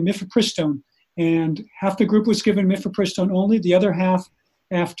given mifepristone. And half the group was given mifepristone only. The other half,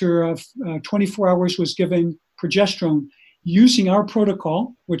 after 24 hours, was given progesterone, using our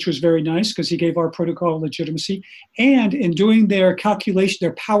protocol, which was very nice because he gave our protocol legitimacy. And in doing their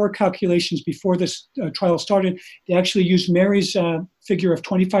power calculations before this trial started, they actually used Mary's figure of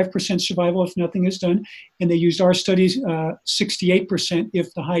 25% survival if nothing is done. And they used our studies 68%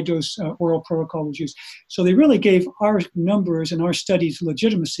 if the high dose oral protocol was used. So they really gave our numbers and our studies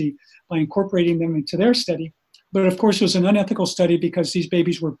legitimacy by incorporating them into their study. But of course, it was an unethical study because these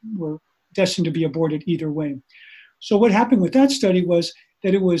babies were destined to be aborted either way. So what happened with that study was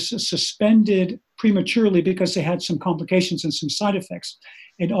that it was suspended prematurely because they had some complications and some side effects.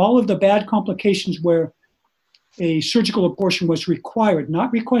 And all of the bad complications where a surgical abortion was required,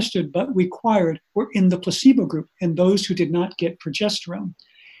 not requested, but required, were in the placebo group and those who did not get progesterone.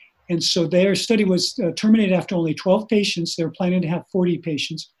 And so their study was terminated after only 12 patients. They were planning to have 40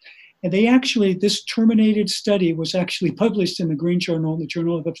 patients. And this terminated study was actually published in the Green Journal, the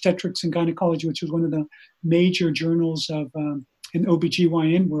Journal of Obstetrics and Gynecology, which was one of the major journals of in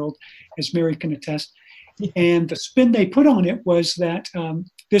OBGYN world, as Mary can attest. And the spin they put on it was that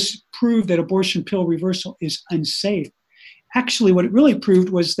this proved that abortion pill reversal is unsafe. Actually, what it really proved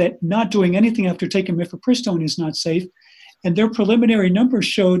was that not doing anything after taking mifepristone is not safe. And their preliminary numbers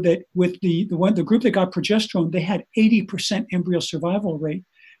showed that with the group that got progesterone, they had 80% embryo survival rate,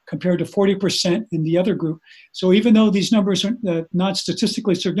 compared to 40% in the other group. So even though these numbers are not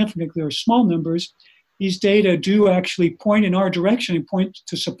statistically significant, they're small numbers, these data do actually point in our direction and point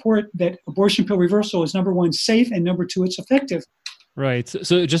to support that abortion pill reversal is, number one, safe, and number two, it's effective. Right.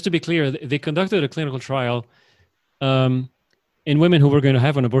 So just to be clear, they conducted a clinical trial in women who were going to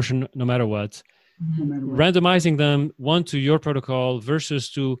have an abortion no matter what, randomizing them one to your protocol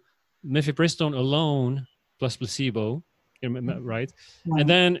versus to mifepristone alone plus placebo. Right. And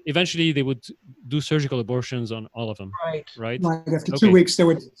then eventually they would do surgical abortions on all of them. Right. After 2 weeks, they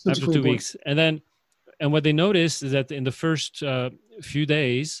would. After 2 weeks. And what they noticed is that in the first few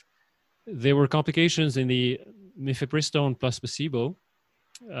days, there were complications in the mifepristone plus placebo.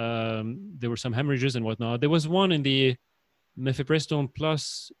 There were some hemorrhages and whatnot. There was one in the mifepristone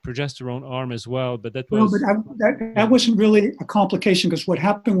plus progesterone arm as well, but that was... No, but that wasn't really a complication, because what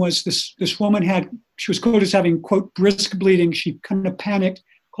happened was this woman she was quoted as having, quote, brisk bleeding. She kind of panicked,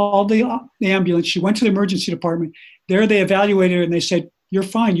 called the ambulance. She went to the emergency department. There they evaluated her and they said, "You're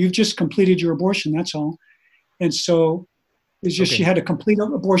fine. You've just completed your abortion. That's all." And so it's just, she had a complete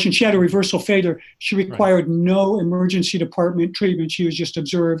abortion. She had a reversal failure. She required no emergency department treatment. She was just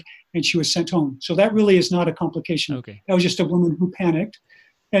observed and she was sent home. So that really is not a complication. Okay. That was just a woman who panicked.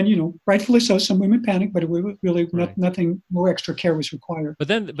 And, rightfully so, some women panic, but it really Right. nothing, no extra care was required. But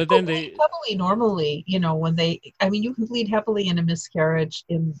then Bleed they, heavily normally, when you can bleed heavily in a miscarriage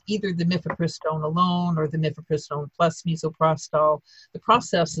in either the mifepristone alone or the mifepristone plus misoprostol. The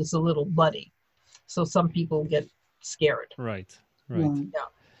process is a little bloody, so some people get scared. right.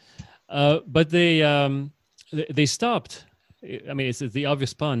 Yeah. But they stopped. I mean, it's the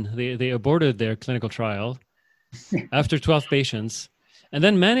obvious pun. They aborted their clinical trial after 12 patients, and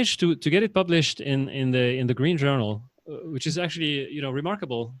then managed to get it published in the Green Journal, which is actually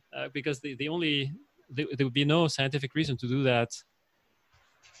remarkable because there would be no scientific reason to do that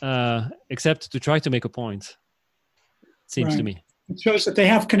except to try to make a point. It seems to me. It shows that they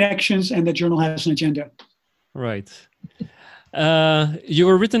have connections and the journal has an agenda. Right. You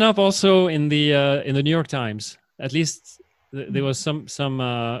were written up also in the New York Times. At least there was some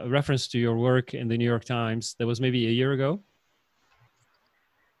reference to your work in the New York Times. That was maybe a year ago.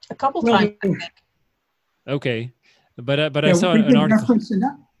 A couple times, I think. Okay, but I saw an article.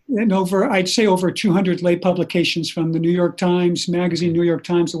 And I'd say over 200 lay publications from the New York Times Magazine, New York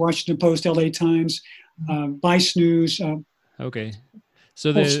Times, the Washington Post, LA Times, Vice News. Okay,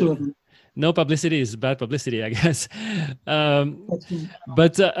 so no publicity is bad publicity, I guess.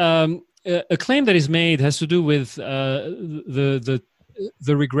 But a claim that is made has to do with the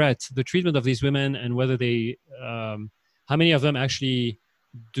regret, the treatment of these women, and whether they, how many of them actually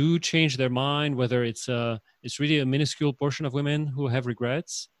do change their mind, whether it's really a minuscule portion of women who have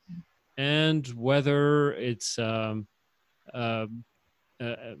regrets, and whether it's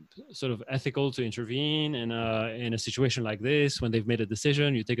sort of ethical to intervene in a situation like this when they've made a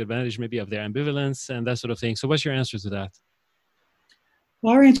decision. You take advantage maybe of their ambivalence and that sort of thing. So what's your answer to that?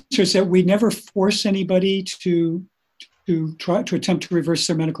 Well, our answer is that we never force anybody to try to attempt to reverse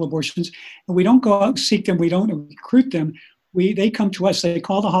their medical abortions, and we don't go out and seek them. We don't recruit them. They come to us. They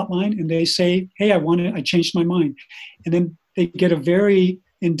call the hotline and they say, "Hey, I changed my mind," and then they get a very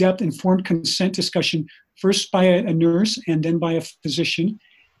in-depth, informed consent discussion, first by a nurse and then by a physician.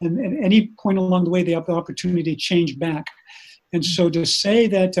 And at any point along the way, they have the opportunity to change back. And so to say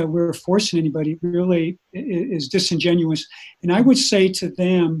that we're forcing anybody really is disingenuous. And I would say to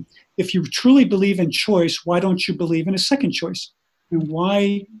them, if you truly believe in choice, why don't you believe in a second choice? And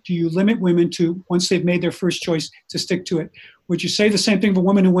why do you limit women to, once they've made their first choice, to stick to it? Would you say the same thing of a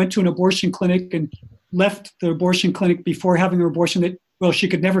woman who went to an abortion clinic and left the abortion clinic before having her abortion, that, well, she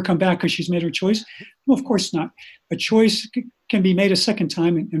could never come back because she's made her choice? Well, of course not. A choice can be made a second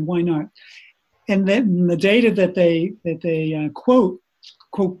time, and why not? And then the data that they quote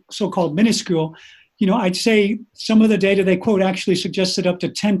so-called minuscule, I'd say some of the data they quote actually suggests that up to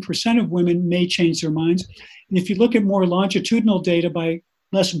 10% of women may change their minds. And if you look at more longitudinal data by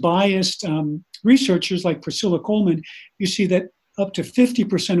less biased researchers like Priscilla Coleman, you see that up to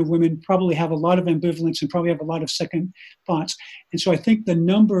 50% of women probably have a lot of ambivalence and probably have a lot of second thoughts. And so I think the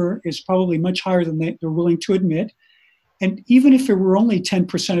number is probably much higher than they're willing to admit. And even if it were only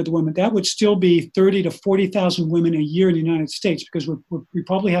 10% of the women, that would still be 30 to 40,000 women a year in the United States, because we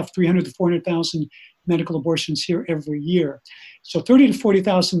probably have 300 to 400,000 medical abortions here every year. So 30 to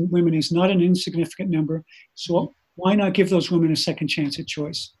 40,000 women is not an insignificant number. So why not give those women a second chance at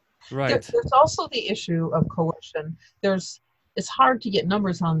choice? Right. There's also the issue of coercion. It's hard to get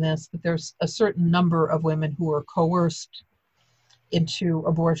numbers on this, but there's a certain number of women who are coerced into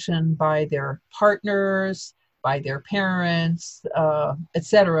abortion by their partners, by their parents,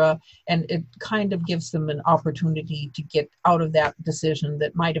 etc. And it kind of gives them an opportunity to get out of that decision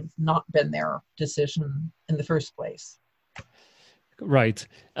that might have not been their decision in the first place. Right.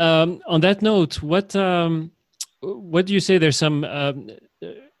 On that note, what do you say? There's some...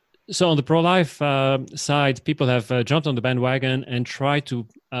 So on the pro-life side, people have jumped on the bandwagon and tried to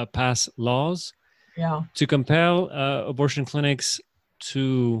pass laws to compel abortion clinics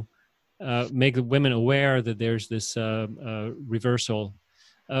to make the women aware that there's this reversal.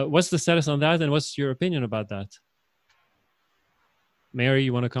 What's the status on that, and what's your opinion about that? Mary,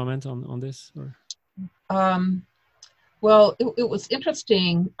 you want to comment on this? Or? Well, it was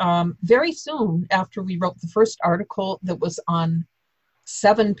interesting. Very soon after we wrote the first article that was on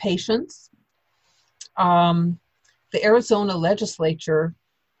 7 patients, the Arizona legislature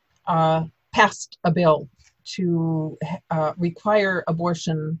passed a bill to require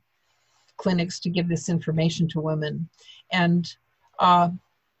abortion clinics to give this information to women. And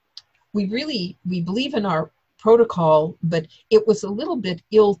we believe in our protocol, but it was a little bit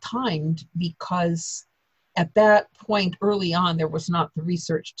ill-timed because at that point early on, there was not the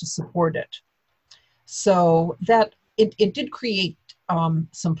research to support it. So that it did create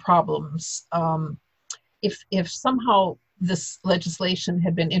some problems. If somehow this legislation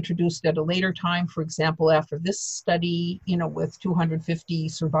had been introduced at a later time, for example, after this study, with 250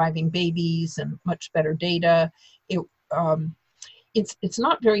 surviving babies and much better data, it's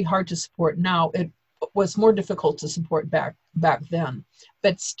not very hard to support now. It was more difficult to support back then,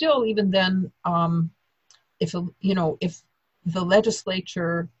 but still, even then, if the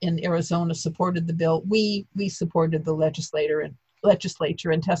legislature in Arizona supported the bill, we supported the legislature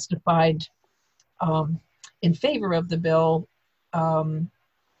and testified in favor of the bill,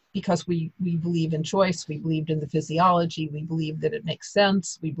 because we believe in choice, we believed in the physiology, we believe that it makes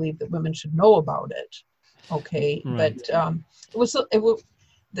sense, we believe that women should know about it. Okay, right.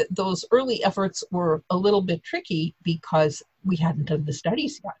 But those early efforts were a little bit tricky because we hadn't done the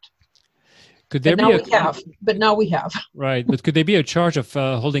studies yet. Could there but now we have. Right, but could there be a charge of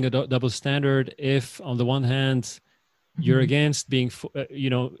holding a double standard if, on the one hand, you're against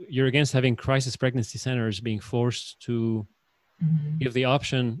you're against having crisis pregnancy centers being forced to give the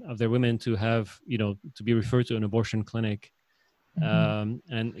option of their women to have, to be referred to an abortion clinic,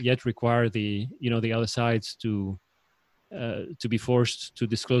 and yet require the other sides to be forced to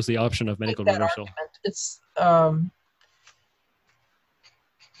disclose the option of medical reversal? It's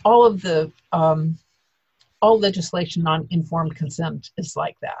all legislation on informed consent is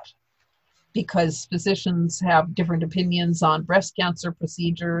like that, because physicians have different opinions on breast cancer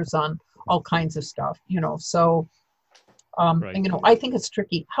procedures, on all kinds of stuff, so, right. And, I think it's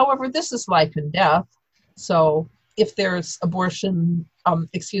tricky. However, this is life and death. So if there's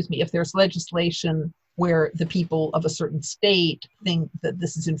if there's legislation where the people of a certain state think that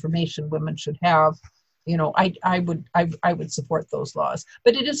this is information women should have, I would support those laws.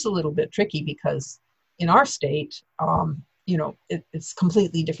 But it is a little bit tricky because in our state, it's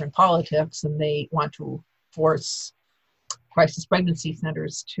completely different politics, and they want to force crisis pregnancy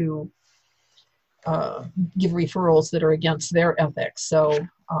centers to give referrals that are against their ethics. So,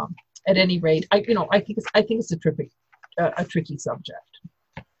 at any rate, I think it's a tricky subject.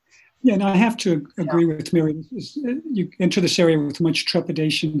 Yeah, and I have to agree with Mary. You enter this area with much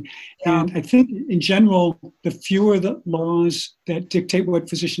trepidation. Yeah. And I think in general, the fewer the laws that dictate what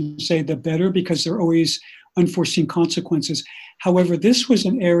physicians say, the better, because there are always unforeseen consequences. However, this was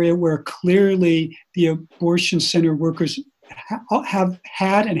an area where clearly the abortion center workers have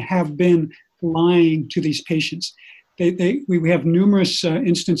had and have been lying to these patients. We have numerous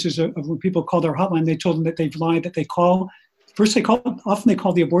instances of when people call their hotline, they told them that they've lied, that they call. First, often they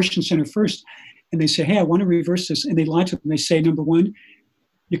call the abortion center first, and they say, hey, I want to reverse this. And they lie to them. They say, number one,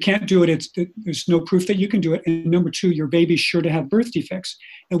 you can't do it. There's no proof that you can do it. And number two, your baby's sure to have birth defects.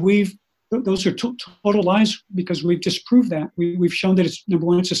 And those are total lies, because we've disproved that. We've shown that it's, number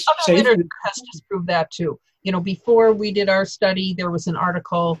one, it's safe. Literature has disproved that too. Before we did our study, there was an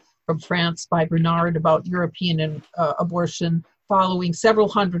article from France by Bernard about European abortion, following several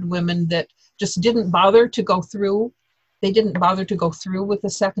hundred women that just didn't bother to go through. They didn't bother to go through with a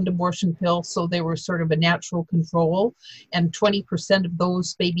second abortion pill, so they were sort of a natural control, and 20% of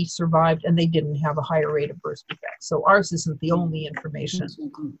those babies survived, and they didn't have a higher rate of birth defects. So ours isn't the only information.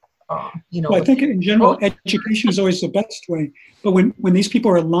 Well, I think in general, education is always the best way. But when these people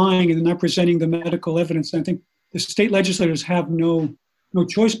are lying and they're not presenting the medical evidence, I think the state legislators have no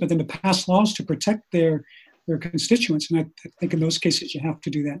choice but then to pass laws to protect their constituents. And I think in those cases, you have to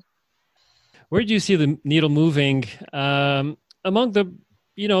do that. Where do you see the needle moving among the,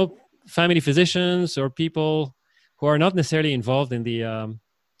 family physicians or people who are not necessarily involved in the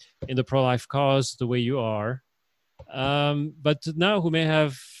pro-life cause the way you are, but now who may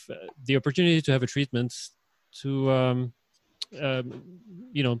have the opportunity to have a treatment to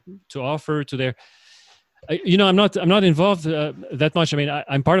offer to their, I'm not involved that much. I mean,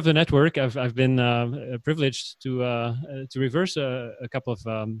 I'm part of the network. I've been privileged to reverse a couple of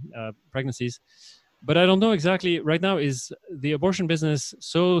pregnancies, but I don't know exactly right now. Is the abortion business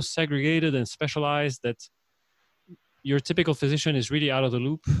so segregated and specialized that your typical physician is really out of the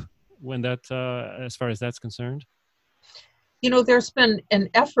loop when that, as far as that's concerned? There's been an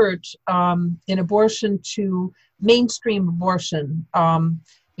effort in abortion to mainstream abortion.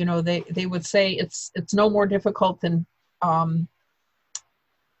 They would say it's no more difficult than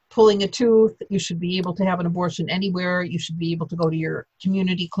pulling a tooth. You should be able to have an abortion anywhere. You should be able to go to your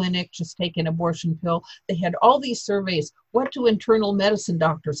community clinic, just take an abortion pill. They had all these surveys. What do internal medicine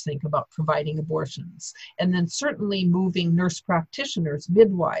doctors think about providing abortions? And then certainly moving nurse practitioners,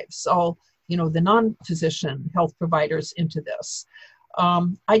 midwives, all, the non-physician health providers into this.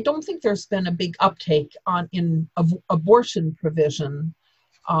 I don't think there's been a big uptake in abortion provision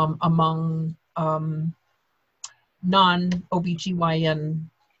among non-OBGYN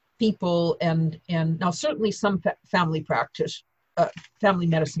people, and now certainly some family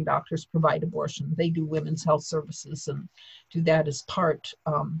medicine doctors provide abortion. They do women's health services and do that as part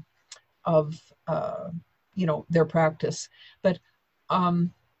of their practice. But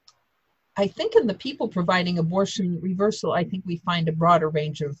I think in the people providing abortion reversal, I think we find a broader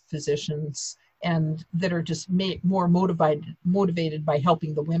range of physicians and that are just more motivated by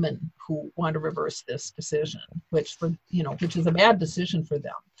helping the women who want to reverse this decision, which is a bad decision for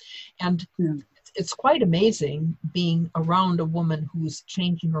them. And it's quite amazing being around a woman who's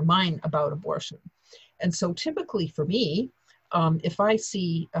changing her mind about abortion. And so typically for me, if I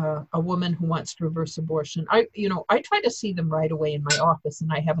see a woman who wants to reverse abortion, I try to see them right away in my office,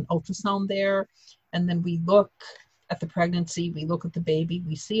 and I have an ultrasound there, and then we look at the pregnancy, we look at the baby,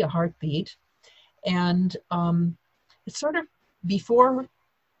 we see a heartbeat, and it's sort of before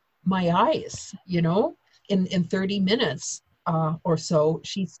my eyes, in 30 minutes or so,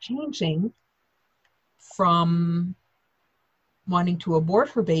 she's changing from wanting to abort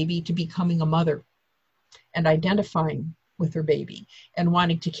her baby to becoming a mother and identifying with her baby and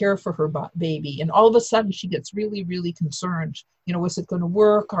wanting to care for her baby. And all of a sudden she gets really, really concerned. Is it going to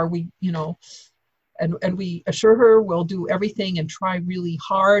work? Are we, and we assure her we'll do everything and try really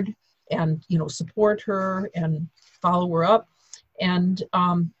hard and, support her and follow her up. And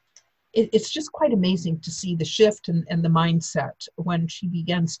it's just quite amazing to see the shift and the mindset when she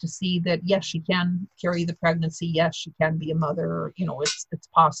begins to see that, yes, she can carry the pregnancy. Yes, she can be a mother. It's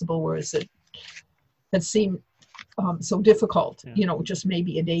possible, whereas it seemed so difficult, just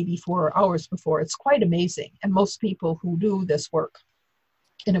maybe a day before or hours before. It's quite amazing. And most people who do this work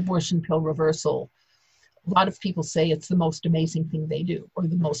in abortion pill reversal, a lot of people say it's the most amazing thing they do, or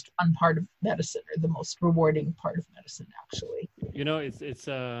the most fun part of medicine, or the most rewarding part of medicine, actually.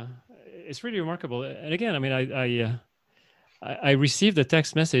 It's really remarkable. And again, I mean, I received a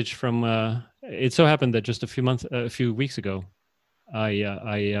text message from, it so happened that just a few weeks ago,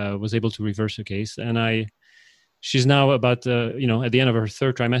 I was able to reverse a case, and she's now about, at the end of her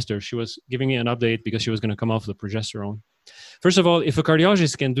third trimester. She was giving me an update because she was going to come off the progesterone. First of all, if a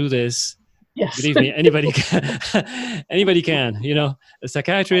cardiologist can do this, yes, believe me, anybody can. Anybody can. A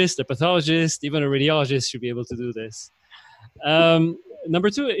psychiatrist, a pathologist, even a radiologist should be able to do this.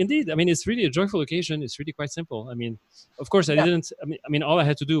 Number two, indeed, I mean, it's really a joyful occasion. It's really quite simple. I mean, of course, I mean, all I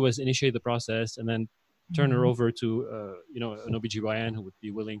had to do was initiate the process and then turn her over to, an OBGYN who would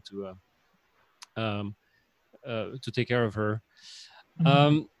be willing to take care of her.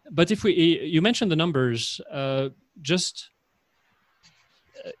 But if you mentioned the numbers,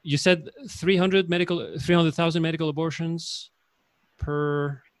 you said 300,000 medical abortions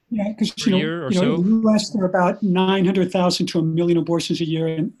per year or so? In the U.S. there are about 900,000 to 1 million abortions a year,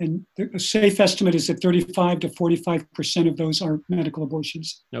 and the safe estimate is that 35 to 45% of those are medical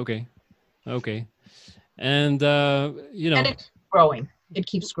abortions. Okay. And, and it's growing. It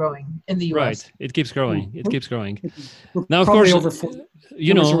keeps growing in the U.S. Right. It keeps growing. We're now, of course, over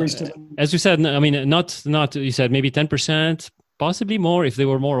as you said, I mean, not you said maybe 10%, possibly more if they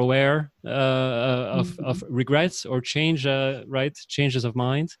were more aware of regrets or changes of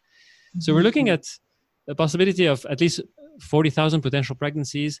mind. So we're looking at the possibility of at least 40,000 potential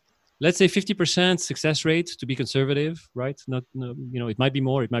pregnancies. Let's say 50% success rate to be conservative, right? It might be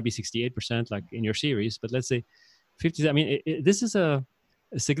more, it might be 68% like in your series, but let's say 50. I mean, this is a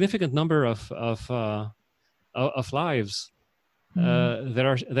significant number of lives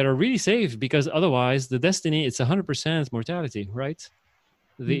that are really safe, because otherwise the destiny, it's 100% mortality, right?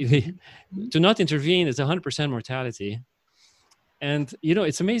 To not intervene is 100% mortality. And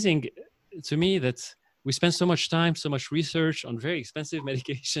it's amazing to me that we spend so much time, so much research on very expensive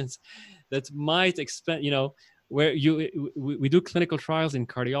medications that might where we do clinical trials in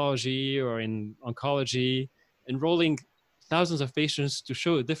cardiology or in oncology, enrolling thousands of patients to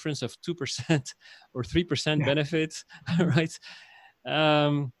show a difference of 2% or 3% benefit, right?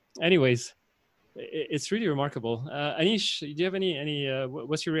 Anyways, it's really remarkable. Anish, do you have any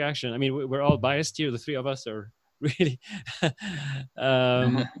what's your reaction? I mean, we're all biased here. The three of us are really,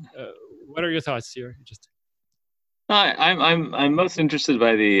 what are your thoughts here? I'm most interested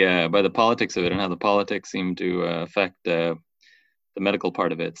by the politics of it and how the politics seem to affect the medical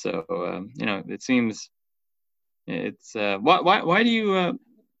part of it. So it seems it's why do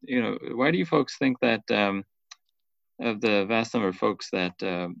you folks think that of the vast number of folks that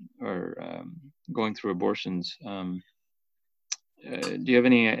are going through abortions, do you have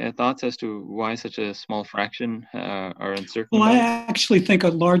any thoughts as to why such a small fraction are uncertain? Well, I actually think a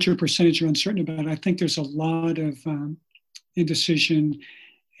larger percentage are uncertain about it. I think there's a lot of indecision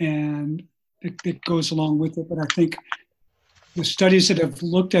and it goes along with it. But I think the studies that have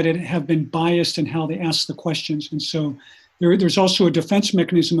looked at it have been biased in how they ask the questions. And so there's also a defense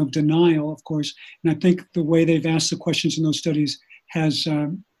mechanism of denial, of course. And I think the way they've asked the questions in those studies has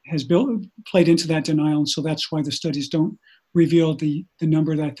played into that denial. And so that's why the studies don't reveal the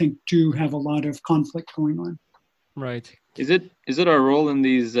number that I think do have a lot of conflict going on. Right. Is it our role in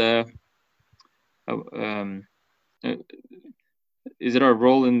these is it our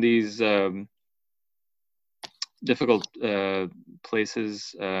role in these difficult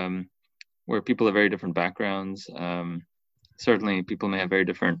places where people have very different backgrounds? Certainly, people may have very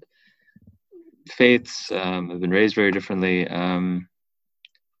different faiths, have been raised very differently.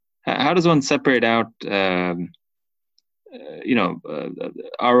 How does one separate out,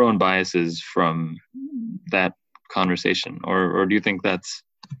 our own biases from that conversation, or do you think that's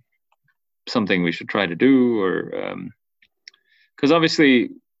something we should try to do, or because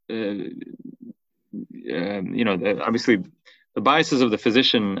obviously, obviously the biases of the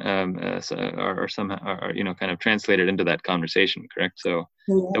physician are somehow kind of translated into that conversation, correct? So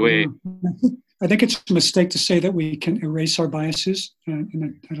the way I think it's a mistake to say that we can erase our biases,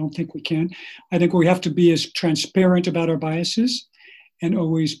 and I don't think we can. I think we have to be as transparent about our biases and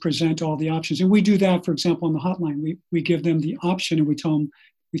always present all the options. And we do that, for example, on the hotline. We give them the option and we tell them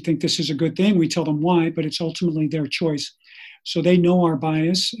we think this is a good thing. We tell them why, but it's ultimately their choice. So they know our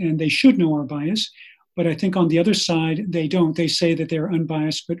bias and they should know our bias. But I think on the other side, they don't. They say that they're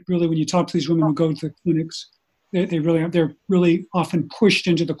unbiased, but really when you talk to these women who go to the clinics, they're really often pushed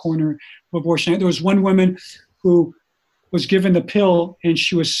into the corner of abortion. There was one woman who was given the pill and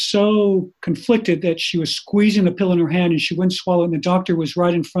she was so conflicted that she was squeezing the pill in her hand and she wouldn't swallow it. And the doctor was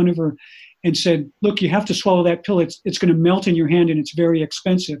right in front of her and said, look, you have to swallow that pill. It's going to melt in your hand and it's very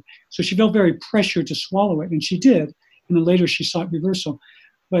expensive. So she felt very pressured to swallow it, and she did. And then later she sought reversal.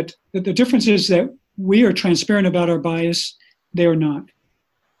 But the difference is that we are transparent about our bias. They are not.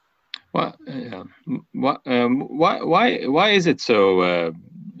 Well, why is it so?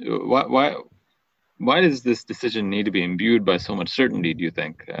 Why does this decision need to be imbued by so much certainty, do you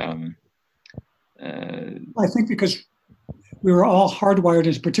think? I think because we were all hardwired,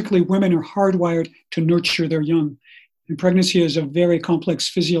 as particularly women are hardwired to nurture their young. And pregnancy is a very complex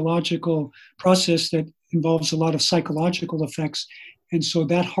physiological process that involves a lot of psychological effects. And so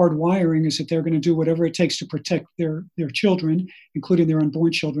that hardwiring is that they're going to do whatever it takes to protect their children, including their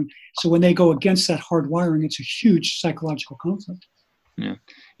unborn children. So when they go against that hardwiring, it's a huge psychological conflict. Yeah.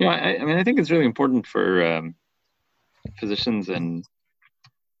 I mean, I think it's really important for physicians and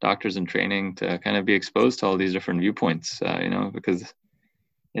doctors in training to kind of be exposed to all these different viewpoints, because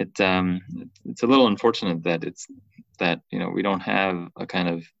it's a little unfortunate that we don't have a kind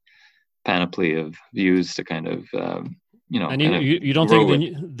of panoply of views to kind of And you don't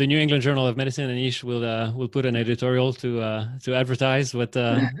think the New England Journal of Medicine and Anish will put an editorial to advertise what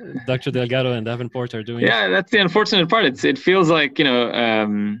Dr. Delgado and Davenport are doing? Yeah, that's the unfortunate part. It feels like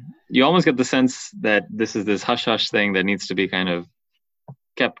you almost get the sense that this is this hush hush thing that needs to be kind of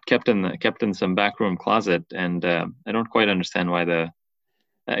kept in some backroom closet, and I don't quite understand why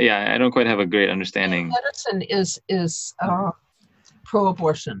I don't quite have a great understanding. Medicine is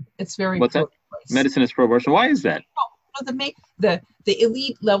pro-abortion. It's very What's that? Medicine is pro-abortion. Why is that? The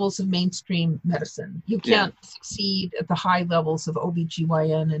elite levels of mainstream medicine. You can't succeed at the high levels of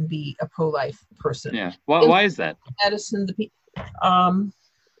OBGYN and be a pro-life person. Yeah. Why is that? Medicine,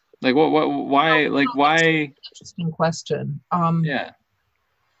 like what why like why? Interesting question. Yeah.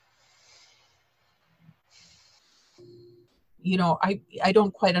 I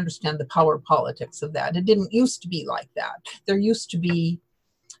don't quite understand the power politics of that. It didn't used to be like that. There used to be,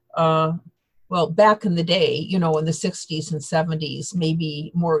 back in the day, in the 60s and 70s,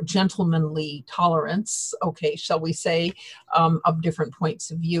 maybe more gentlemanly tolerance, shall we say, of different points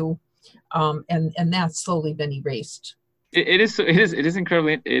of view. And that's slowly been erased. It is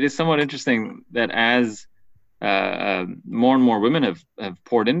incredibly, it is somewhat interesting that as more and more women have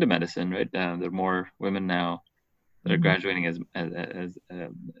poured into medicine, right? There are more women now that are graduating as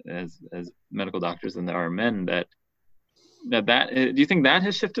medical doctors than there are men. That do you think that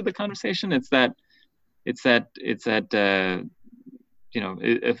has shifted the conversation? No,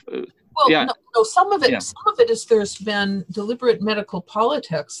 some of it is there's been deliberate medical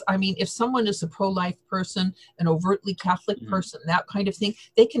politics. I mean, if someone is a pro-life person, an overtly Catholic person, that kind of thing,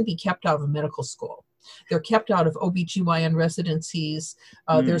 they can be kept out of medical school. They're kept out of OBGYN residencies.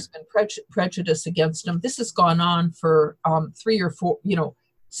 There's been prejudice against them. This has gone on for 3 or 4,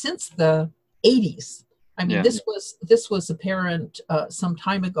 since the 80s. I mean, this was apparent some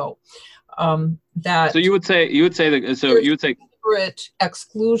time ago. That so you would say deliberate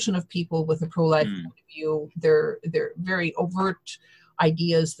exclusion of people with a pro-life point of view. They're very overt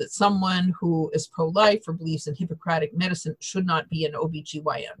ideas that someone who is pro-life or believes in Hippocratic medicine should not be an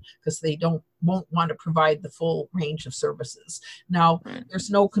OBGYN because they won't want to provide the full range of services. Now,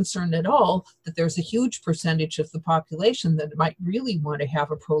 there's no concern at all that there's a huge percentage of the population that might really want to have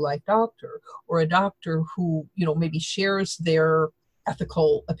a pro-life doctor, or a doctor who, maybe shares their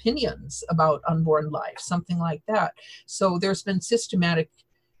ethical opinions about unborn life, something like that. So there's been systematic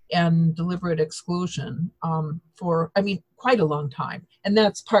and deliberate exclusion for, quite a long time. And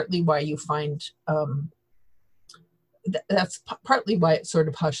that's partly why you find, that's partly why it's sort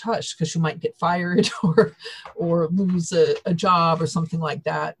of hush-hush, because you might get fired or lose a job or something like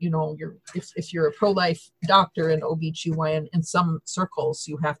that. If you're a pro-life doctor in OBGYN, in some circles,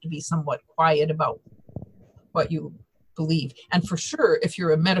 you have to be somewhat quiet about what you believe. And for sure, if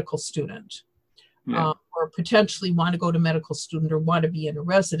you're a medical student, or potentially want to go to medical student or want to be in a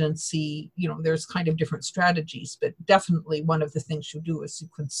residency, there's kind of different strategies, but definitely one of the things you do is you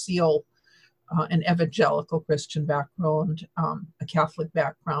conceal an evangelical Christian background, a Catholic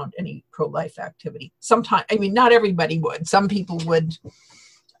background, any pro-life activity. Sometimes, not everybody would. Some people would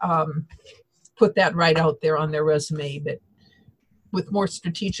put that right out there on their resume, but with more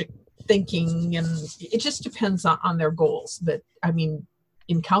strategic thinking, and it just depends on their goals. But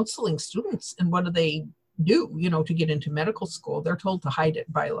in counseling students, and what do they do, to get into medical school? They're told to hide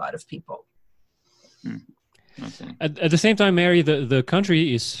it by a lot of people. Okay. At the same time, Mary, the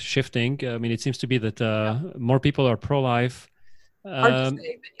country is shifting. It seems to be that more people are pro-life. Hard to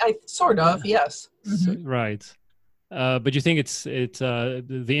say, sort of, yes. Mm-hmm. Right. But you think it's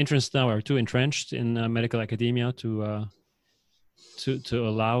the interests now are too entrenched in medical academia to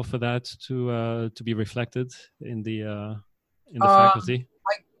allow for that to be reflected in the faculty?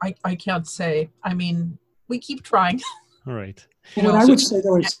 I can't say. We keep trying. All right. What I would say,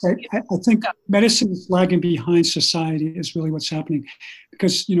 though, is that I think medicine is lagging behind society is really what's happening.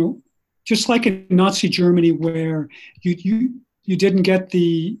 Because, just like in Nazi Germany, where you didn't get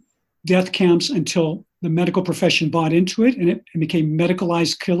the death camps until the medical profession bought into it and it became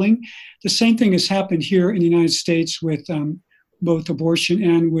medicalized killing, the same thing has happened here in the United States with both abortion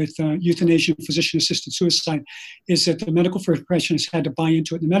and with euthanasia and physician-assisted suicide, is that the medical profession has had to buy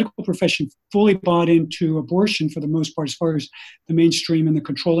into it. The medical profession fully bought into abortion for the most part, as far as the mainstream and the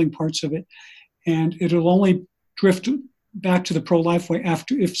controlling parts of it. And it'll only drift back to the pro-life way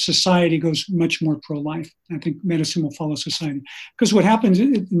if society goes much more pro-life. I think medicine will follow society. Because what happens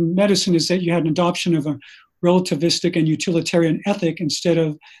in medicine is that you had an adoption of a relativistic and utilitarian ethic instead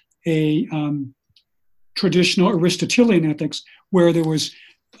of a traditional Aristotelian ethics, where there was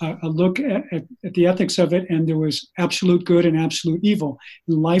a look at the ethics of it, and there was absolute good and absolute evil.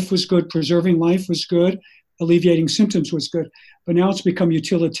 And life was good, preserving life was good, alleviating symptoms was good. But now it's become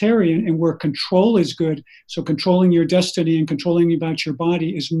utilitarian, and where control is good, so controlling your destiny and controlling about your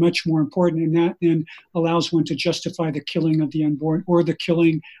body is much more important, and that then allows one to justify the killing of the unborn or the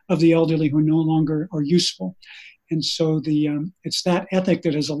killing of the elderly who no longer are useful. And so it's that ethic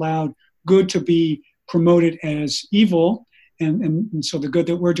that has allowed good to be promoted as evil, and so the good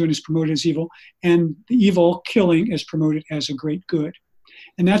that we're doing is promoted as evil, and the evil killing is promoted as a great good.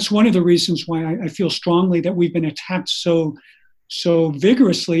 And that's one of the reasons why I feel strongly that we've been attacked so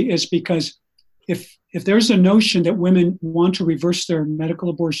vigorously, is because if there's a notion that women want to reverse their medical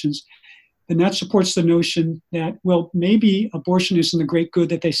abortions, then that supports the notion that, well, maybe abortion isn't the great good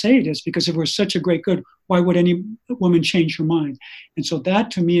that they say it is, because if it was such a great good, why would any woman change her mind? And so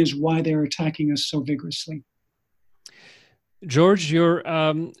that, to me, is why they're attacking us so vigorously. George,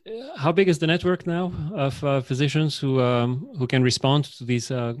 how big is the network now of physicians who can respond to these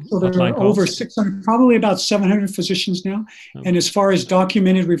so there are over 600, probably about 700 physicians now. Oh. And as far as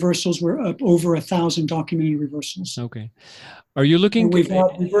documented reversals, we're up over 1,000 documented reversals. Okay. Are you looking? And we've had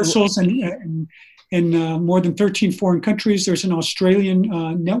reversals in more than 13 foreign countries. There's an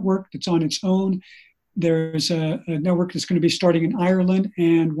Australian network that's on its own. There's a network that's going to be starting in Ireland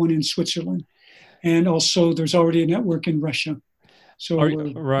and one in Switzerland. And also there's already a network in Russia. So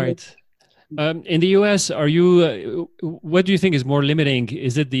right. In the US, what do you think is more limiting?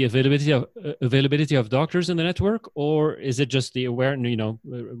 Is it the availability of doctors in the network, or is it just the awareness,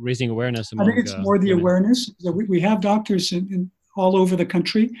 raising awareness among I think it's more the awareness. We have doctors in all over the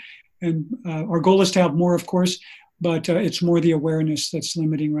country, and our goal is to have more, of course, but it's more the awareness that's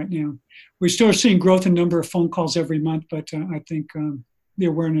limiting right now. We still are seeing growth in number of phone calls every month, but I think the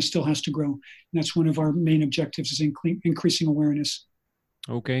awareness still has to grow. And that's one of our main objectives, is increasing awareness.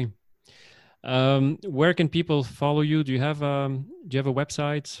 Okay. Where can people follow you? Do you have a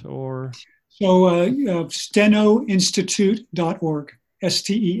website or? So stenoinstitute.org,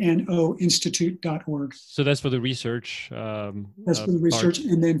 STENO institute.org. So that's for the research. That's for the research.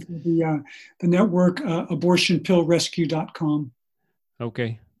 Part. And then for the network, abortionpillrescue.com.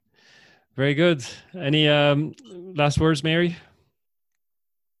 Okay. Very good. Any last words, Mary?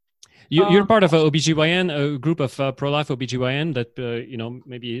 You're part of a OBGYN, a group of pro-life OBGYN that,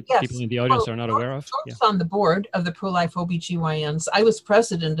 maybe yes. people in the audience are not aware of. George's on the board of the pro-life OBGYNs. I was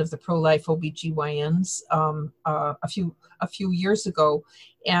president of the pro-life OBGYNs a few years ago.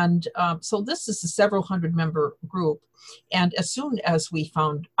 And so this is a several hundred member group. And as soon as we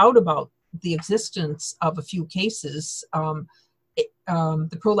found out about the existence of a few cases, the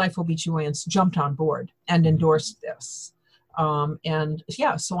pro-life OBGYNs jumped on board and endorsed this. So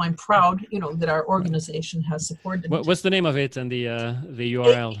I'm proud, that our organization has supported. What's the name of it and the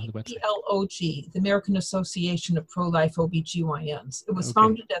URL? The website? APLOG, the American Association of Pro-Life OBGYNs. It was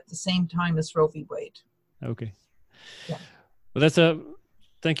founded at the same time as Roe v. Wade. Okay. Yeah. Well,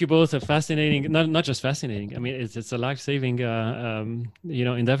 thank you both. A fascinating, not just fascinating. I mean, it's a life-saving,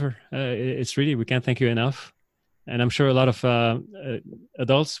 endeavor. It's really, we can't thank you enough. And I'm sure a lot of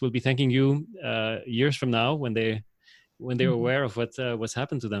adults will be thanking you years from now when they're aware of what's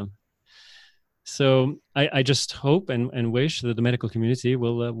happened to them. So I just hope and wish that the medical community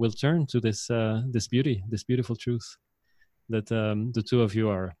will turn to this beautiful truth that the two of you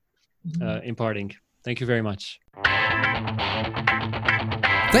are imparting. Thank you very much.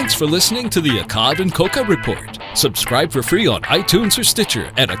 Thanks for listening to the Akkad and Coca Report. Subscribe for free on iTunes or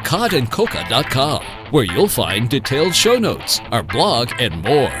Stitcher at akkadandcoca.com, where you'll find detailed show notes, our blog, and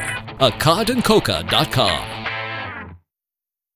more. akkadandcoca.com.